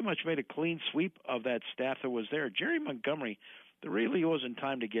they've pretty much made a clean sweep of that staff that was there. Jerry Montgomery, there really wasn't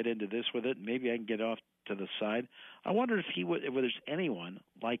time to get into this with it. Maybe I can get off to the side. I wonder if there's anyone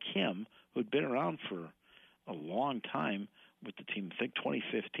like him who'd been around for a long time with the team, I think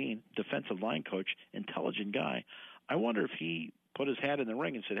 2015, defensive line coach, intelligent guy. I wonder if he put his hat in the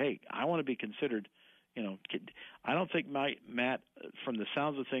ring and said, hey, I want to be considered, I don't think Matt, from the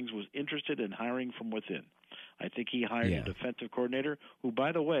sounds of things, was interested in hiring from within. I think he hired a defensive coordinator who,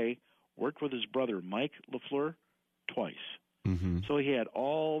 by the way, worked with his brother, Mike LaFleur, twice. Mm-hmm. So he had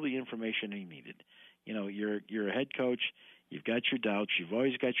all the information he needed. You're a head coach. You've got your doubts. You've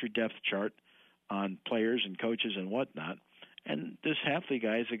always got your depth chart on players and coaches and whatnot. And this Hafley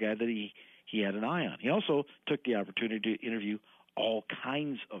guy is a guy that he had an eye on. He also took the opportunity to interview all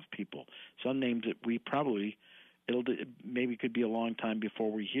kinds of people. Some names that maybe could be a long time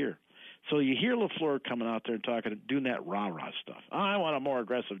before we hear. So you hear LaFleur coming out there and doing that rah-rah stuff. I want a more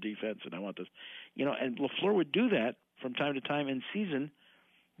aggressive defense, and I want this. And LaFleur would do that from time to time in season,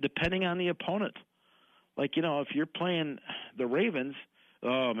 depending on the opponent. Like, if you're playing the Ravens,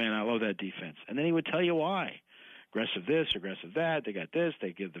 oh, man, I love that defense. And then he would tell you why. Aggressive this, aggressive that, they got this,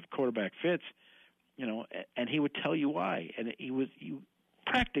 they give the quarterback fits, and he would tell you why. And you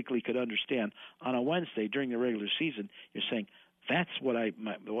practically could understand on a Wednesday during the regular season, you're saying, that's what I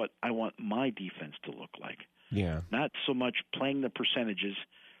want my defense to look like. Yeah. Not so much playing the percentages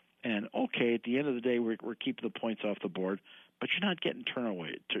and, okay, at the end of the day, we're keeping the points off the board, but you're not getting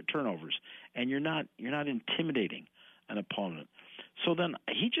turnovers, and you're not intimidating an opponent. So then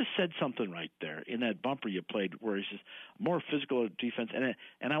he just said something right there in that bumper you played where he says more physical defense,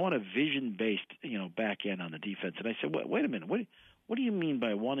 and I want a vision-based back end on the defense. And I said, wait a minute, what do you mean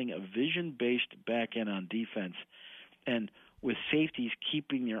by wanting a vision-based back end on defense and with safeties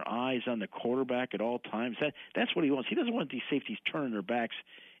keeping their eyes on the quarterback at all times? That's what he wants. He doesn't want these safeties turning their backs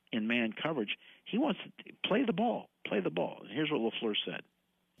in man coverage. He wants to play the ball. And here's what LaFleur said.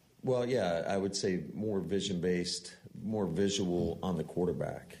 Well, yeah, I would say more vision-based, more visual on the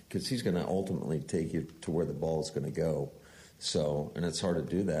quarterback, because he's going to ultimately take you to where the ball is going to go. So, and it's hard to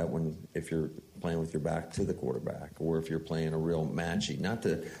do that if you're playing with your back to the quarterback, or if you're playing a real matchy. Not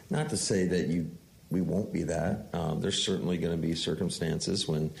to say that we won't be that. There's certainly going to be circumstances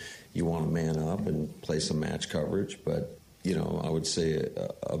when you want to man up and play some match coverage, but I would say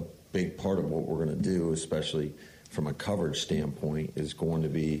a big part of what we're going to do, especially from a coverage standpoint, is going to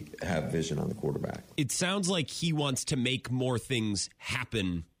be have vision on the quarterback. It sounds like he wants to make more things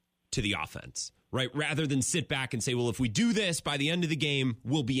happen to the offense, right? Rather than sit back and say, well, if we do this by the end of the game,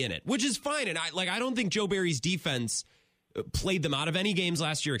 we'll be in it, which is fine. And I don't think Joe Barry's defense played them out of any games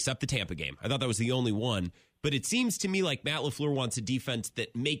last year except the Tampa game. I thought that was the only one. But it seems to me like Matt LaFleur wants a defense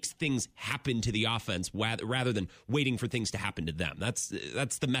that makes things happen to the offense rather than waiting for things to happen to them. That's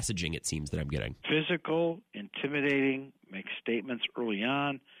the messaging, it seems, that I'm getting. Physical, intimidating, makes statements early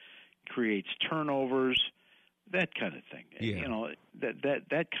on, creates turnovers, that kind of thing. Yeah.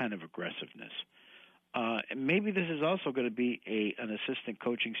 That kind of aggressiveness. And maybe this is also going to be an assistant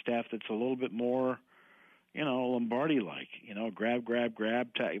coaching staff that's a little bit more, Lombardi-like. Grab.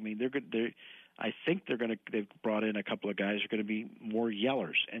 I mean, I think they've brought in a couple of guys who are going to be more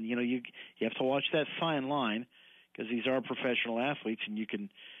yellers. And, you have to watch that fine line because these are professional athletes, and you can,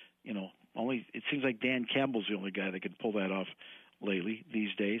 it seems like Dan Campbell's the only guy that can pull that off lately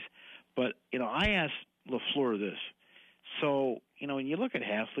these days. But, I asked LaFleur this. So, when you look at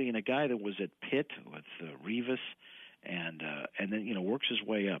Hafley and a guy that was at Pitt with Revis and then, works his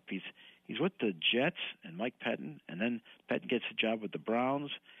way up. He's with the Jets and Mike Pettin, and then Pettin gets a job with the Browns,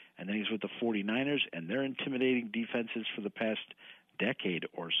 and then he's with the 49ers, and they're intimidating defenses for the past decade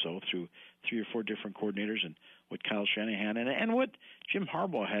or so through 3 or 4 different coordinators, and what Kyle Shanahan and what Jim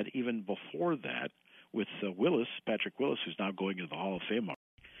Harbaugh had even before that with Patrick Willis, who's now going into the Hall of Fame.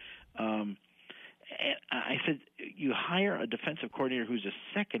 I said, you hire a defensive coordinator who's a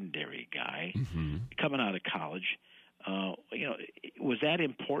secondary guy coming out of college. Was that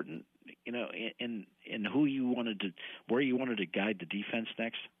important? In who you wanted to, where you wanted to guide the defense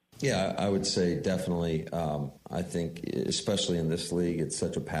next? Yeah, I would say definitely. I think, especially in this league, it's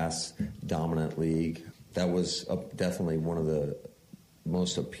such a pass-dominant league. That was definitely one of the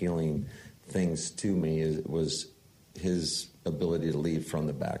most appealing things to me was his ability to lead from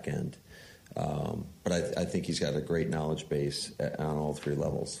the back end. But I think he's got a great knowledge base on all 3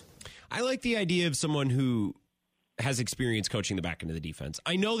 levels. I like the idea of someone who has experience coaching the back end of the defense.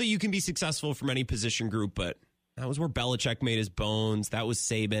 I know that you can be successful from any position group, but that was where Belichick made his bones. That was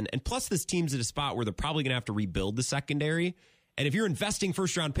Saban. And plus, this team's at a spot where they're probably going to have to rebuild the secondary. And if you're investing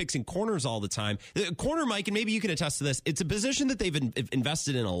first-round picks in corners all the time, corner, Mike, and maybe you can attest to this, it's a position that they've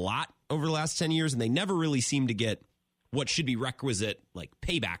invested in a lot over the last 10 years, and they never really seem to get what should be requisite, like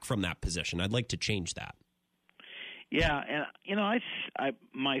payback from that position. I'd like to change that. Yeah, and I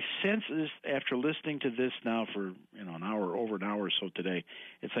my sense is after listening to this now for over an hour or so today,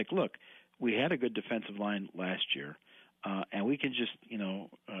 it's like, look, we had a good defensive line last year, and we can just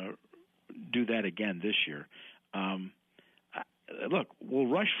do that again this year. Look, we'll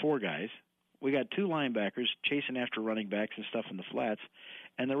rush 4 guys. We got 2 linebackers chasing after running backs and stuff in the flats,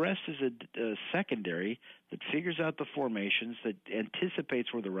 and the rest is a secondary that figures out the formations, that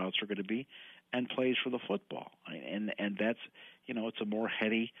anticipates where the routes are going to be, and plays for the football. And that's, it's a more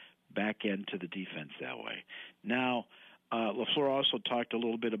heady back end to the defense that way. Now, LaFleur also talked a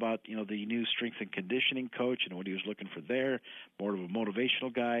little bit about, the new strength and conditioning coach and what he was looking for there, more of a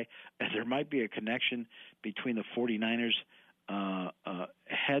motivational guy. And there might be a connection between the 49ers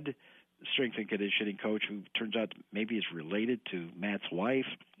head strength and conditioning coach, who turns out maybe is related to Matt's wife.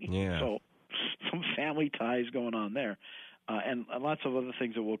 Yeah. So some family ties going on there. And lots of other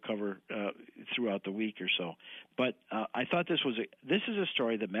things that we'll cover throughout the week or so. But I thought this is a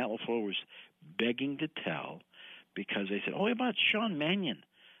story that Matt LaFleur was begging to tell, because they said, what about Sean Mannion,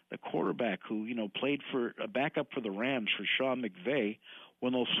 the quarterback who, played for a backup for the Rams for Sean McVay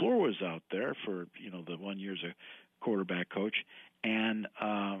when LaFleur was out there for, the 1 year as a quarterback coach and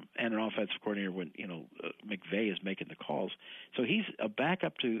an offensive coordinator when, McVay is making the calls. So he's a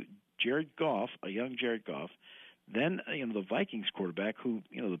backup to Jared Goff, a young Jared Goff. Then, the Vikings quarterback who,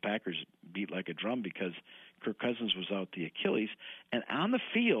 the Packers beat like a drum because Kirk Cousins was out the Achilles. And on the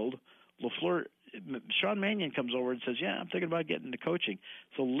field, Sean Mannion comes over and says, yeah, I'm thinking about getting into coaching.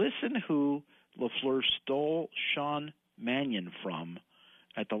 So listen who LaFleur stole Sean Mannion from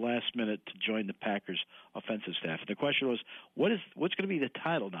at the last minute to join the Packers offensive staff. The question was, what's going to be the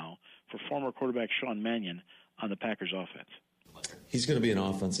title now for former quarterback Sean Mannion on the Packers offense? He's going to be an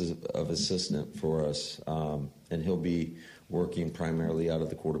offensive assistant for us, and he'll be working primarily out of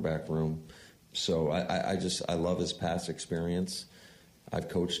the quarterback room. So I love his past experience. I've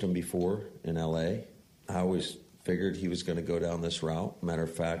coached him before in L.A. I always figured he was going to go down this route. Matter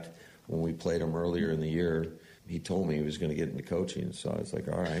of fact, when we played him earlier in the year, he told me he was going to get into coaching. So I was like,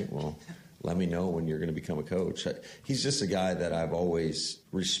 all right, well, let me know when you're going to become a coach. He's just a guy that I've always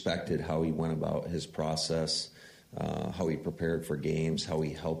respected how he went about his process, how he prepared for games, how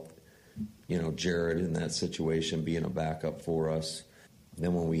he helped, Jared in that situation, being a backup for us.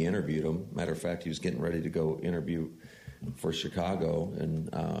 Then when we interviewed him, matter of fact, he was getting ready to go interview for Chicago, and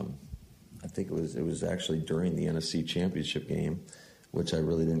I think it was actually during the NFC Championship game, which I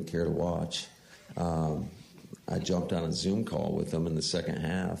really didn't care to watch. I jumped on a Zoom call with him in the second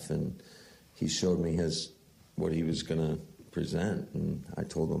half, and he showed me what he was going to present, and I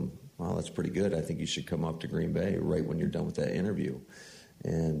told him, "Wow, that's pretty good. I think you should come up to Green Bay right when you're done with that interview."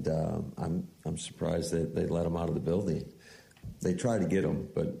 And I'm surprised that they let him out of the building. They tried to get him,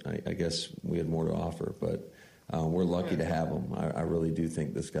 but I guess we had more to offer. But we're lucky to have him. I really do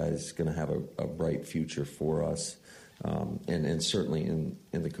think this guy's going to have a bright future for us, and certainly in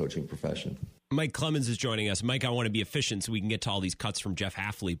the coaching profession. Mike Clemens is joining us. Mike, I want to be efficient so we can get to all these cuts from Jeff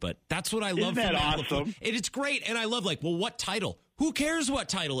Hafley, but that's what I love. Isn't that awesome? It's great, and I love, what title? Who cares what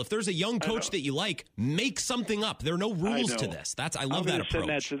title? If there's a young coach that you like, make something up. There are no rules to this. I love that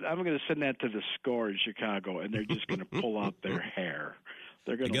approach. I'm going to send that to the Score in Chicago, and they're just going to pull out their hair.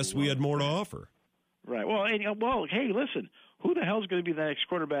 I guess we had more to offer. Right. Well, hey, listen, who the hell's going to be the next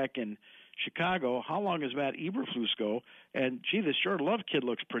quarterback in Chicago? How long is Matt Eberflus go? And, gee, this Jordan Love kid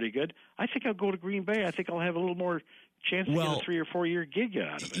looks pretty good. I think I'll go to Green Bay. I think I'll have a little more chance to get a 3 or 4 year gig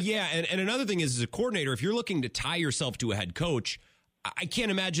out of it. Yeah, and another thing is, as a coordinator, if you're looking to tie yourself to a head coach, I can't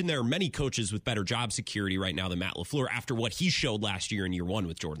imagine there are many coaches with better job security right now than Matt LaFleur after what he showed last year in year one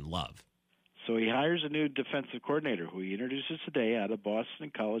with Jordan Love. So he hires a new defensive coordinator who he introduces today out of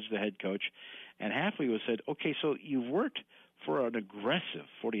Boston College, the head coach. And Hafley was said, okay, so you've worked for an aggressive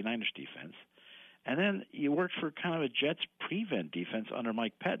 49ers defense, and then you worked for kind of a Jets prevent defense under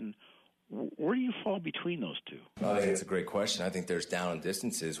Mike Pettin. Where do you fall between those two? I think it's a great question. I think there's down and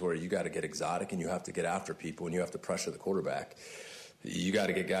distances where you got to get exotic and you have to get after people and you have to pressure the quarterback. You got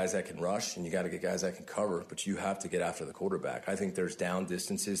to get guys that can rush and you got to get guys that can cover, but you have to get after the quarterback. I think there's down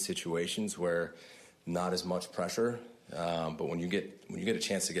distances, situations where not as much pressure, but when you get a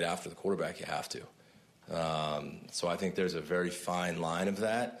chance to get after the quarterback, you have to. So I think there's a very fine line of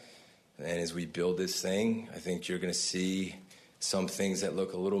that. And as we build this thing, I think you're going to see some things that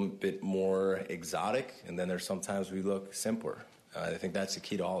look a little bit more exotic, and then there's sometimes we look simpler. I think that's the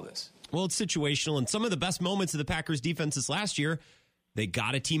key to all this. Well, it's situational, and some of the best moments of the Packers defense this last year, they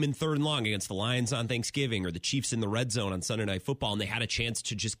got a team in 3rd and long against the Lions on Thanksgiving or the Chiefs in the red zone on Sunday Night Football, and they had a chance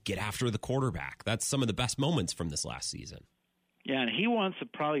to just get after the quarterback. That's some of the best moments from this last season. Yeah, and he wants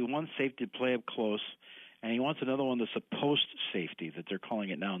probably one safety to play up close, and he wants another one that's a post safety that they're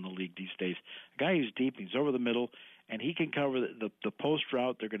calling it now in the league these days. A guy who's deep, he's over the middle, and he can cover the post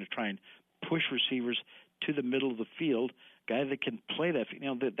route. They're going to try and push receivers to the middle of the field. Guy that can play that.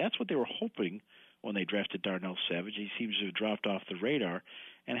 That's what they were hoping when they drafted Darnell Savage. He seems to have dropped off the radar.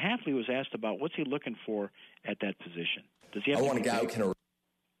 And Hafley was asked about what's he looking for at that position. Does he have want a guy who can.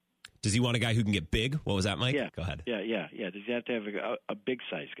 Does he want a guy who can get big? What was that, Mike? Yeah. Go ahead. Yeah. Does he have to have a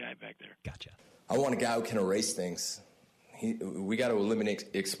big-sized guy back there? Gotcha. I want a guy who can erase things. We got to eliminate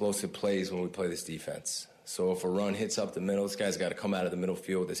explosive plays when we play this defense. So if a run hits up the middle, this guy's got to come out of the middle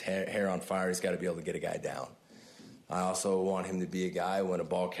field with his hair on fire. He's got to be able to get a guy down. I also want him to be a guy when a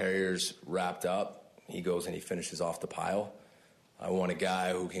ball carrier's wrapped up, he goes and he finishes off the pile. I want a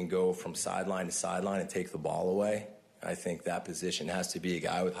guy who can go from sideline to sideline and take the ball away. I think that position has to be a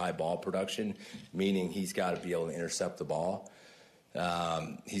guy with high ball production, meaning he's got to be able to intercept the ball.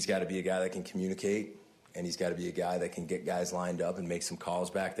 He's got to be a guy that can communicate, and he's got to be a guy that can get guys lined up and make some calls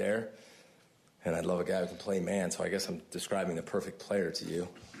back there. And I'd love a guy who can play man, so I guess I'm describing the perfect player to you.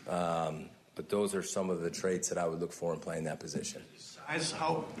 But those are some of the traits that I would look for in playing that position. Size,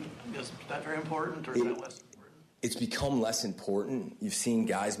 is that very important, or is that less important? It's become less important. You've seen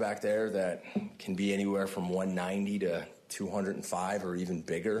guys back there that can be anywhere from 190 to 205 or even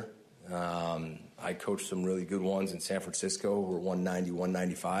bigger. I coached some really good ones in San Francisco who were 190,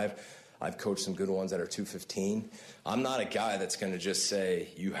 195. I've coached some good ones that are 215. I'm not a guy that's going to just say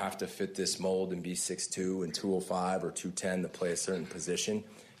you have to fit this mold and be 6'2 and 205 or 210 to play a certain position.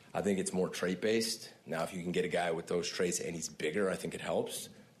 I think it's more trait-based. Now, if you can get a guy with those traits and he's bigger, I think it helps.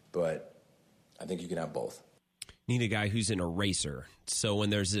 But I think you can have both. Need a guy who's an eraser. So when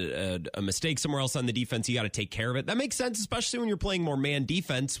there's a mistake somewhere else on the defense, you got to take care of it. That makes sense, especially when you're playing more man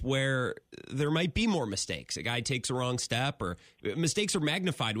defense where there might be more mistakes. A guy takes a wrong step, or mistakes are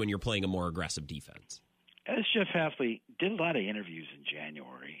magnified when you're playing a more aggressive defense. As Jeff Hafley did a lot of interviews in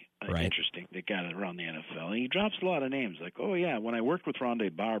January. Right. Interesting. That got it around the NFL. And he drops a lot of names like, oh, yeah, when I worked with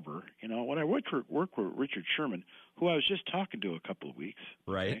Rondé Barber, when I worked with Richard Sherman, who I was just talking to a couple of weeks.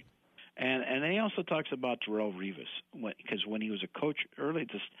 Right. Okay? And then he also talks about Darrelle Revis, because when he was a coach early,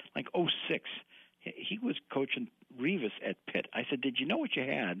 like 2006, he was coaching Revis at Pitt. I said, did you know what you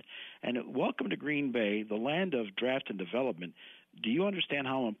had? And welcome to Green Bay, the land of draft and development. Do you understand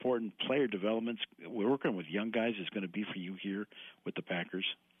how important player development, working with young guys, is going to be for you here with the Packers?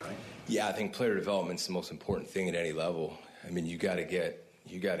 Yeah, I think player development is the most important thing at any level. I mean, you got to get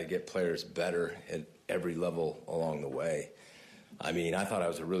You got to get players better at every level along the way. I mean, I thought I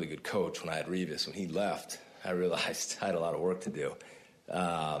was a really good coach when I had Revis. When he left, I realized I had a lot of work to do.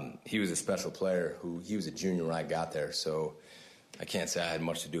 He was a special player he was a junior when I got there, so I can't say I had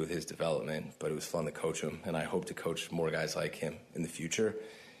much to do with his development, but it was fun to coach him, and I hope to coach more guys like him in the future.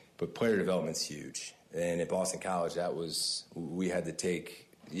 But player development's huge. And at Boston College, we had to take,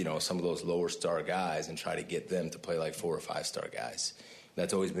 some of those lower star guys and try to get them to play like 4 or 5 star guys.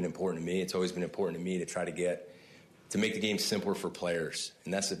 That's always been important to me. It's always been important to me to try to make the game simpler for players.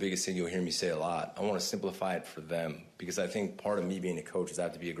 And that's the biggest thing you'll hear me say a lot. I want to simplify it for them because I think part of me being a coach is I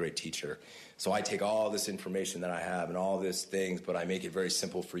have to be a great teacher. So I take all this information that I have and all these things, but I make it very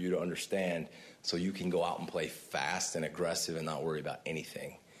simple for you to understand so you can go out and play fast and aggressive and not worry about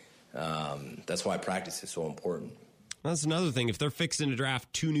anything. That's why practice is so important. That's another thing. If they're fixing to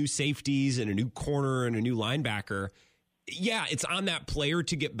draft 2 new safeties and a new corner and a new linebacker, yeah, it's on that player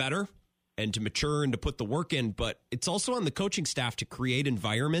to get better and to mature and to put the work in, but it's also on the coaching staff to create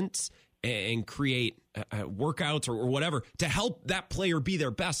environments and create workouts or whatever to help that player be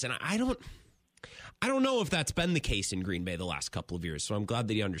their best. And I don't know if that's been the case in Green Bay the last couple of years, so I'm glad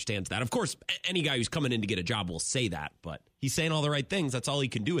that he understands that. Of course, any guy who's coming in to get a job will say that, but he's saying all the right things. That's all he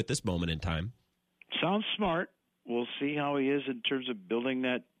can do at this moment in time. Sounds smart. We'll see how he is in terms of building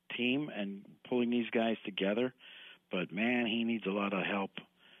that team and pulling these guys together. But, man, he needs a lot of help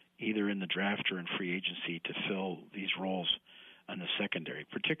either in the draft or in free agency to fill these roles on the secondary,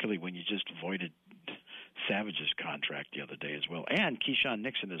 particularly when you just voided Savage's contract the other day as well, and Keyshawn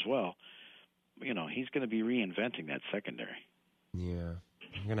Nixon as well. He's going to be reinventing that secondary. Yeah,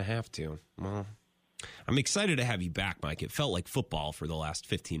 I'm going to have to. Well, I'm excited to have you back, Mike. It felt like football for the last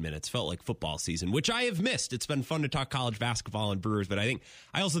 15 minutes. Felt like football season, which I have missed. It's been fun to talk college basketball and Brewers, but I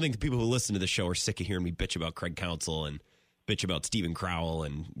also think the people who listen to the show are sick of hearing me bitch about Craig Counsell and bitch about Steven Crowell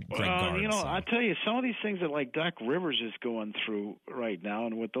and Greg Garnes. I tell you, some of these things that like Doc Rivers is going through right now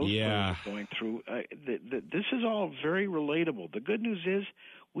and what those players are going through, this is all very relatable. The good news is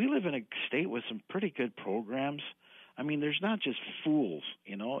we live in a state with some pretty good programs. I mean, there's not just fools,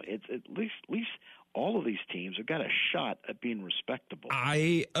 It's at least all of these teams have got a shot at being respectable.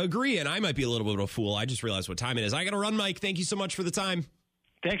 I agree, and I might be a little bit of a fool. I just realized what time it is. I got to run, Mike. Thank you so much for the time.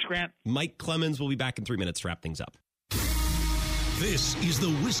 Thanks, Grant. Mike Clemens will be back in 3 minutes to wrap things up. This is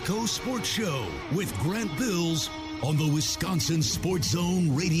the Wisco Sports Show with Grant Bills on the Wisconsin Sports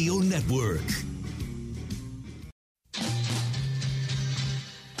Zone Radio Network.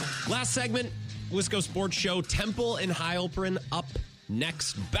 Last segment, Wisco Sports Show. Temple and Heilprin up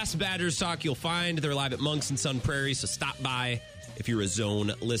next. Best Badgers talk you'll find. They're live at Monks and Sun Prairie, so stop by if you're a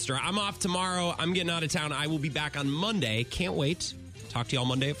Zone listener. I'm off tomorrow. I'm getting out of town. I will be back on Monday. Can't wait. Talk to you all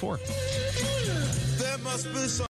Monday at 4. There must be some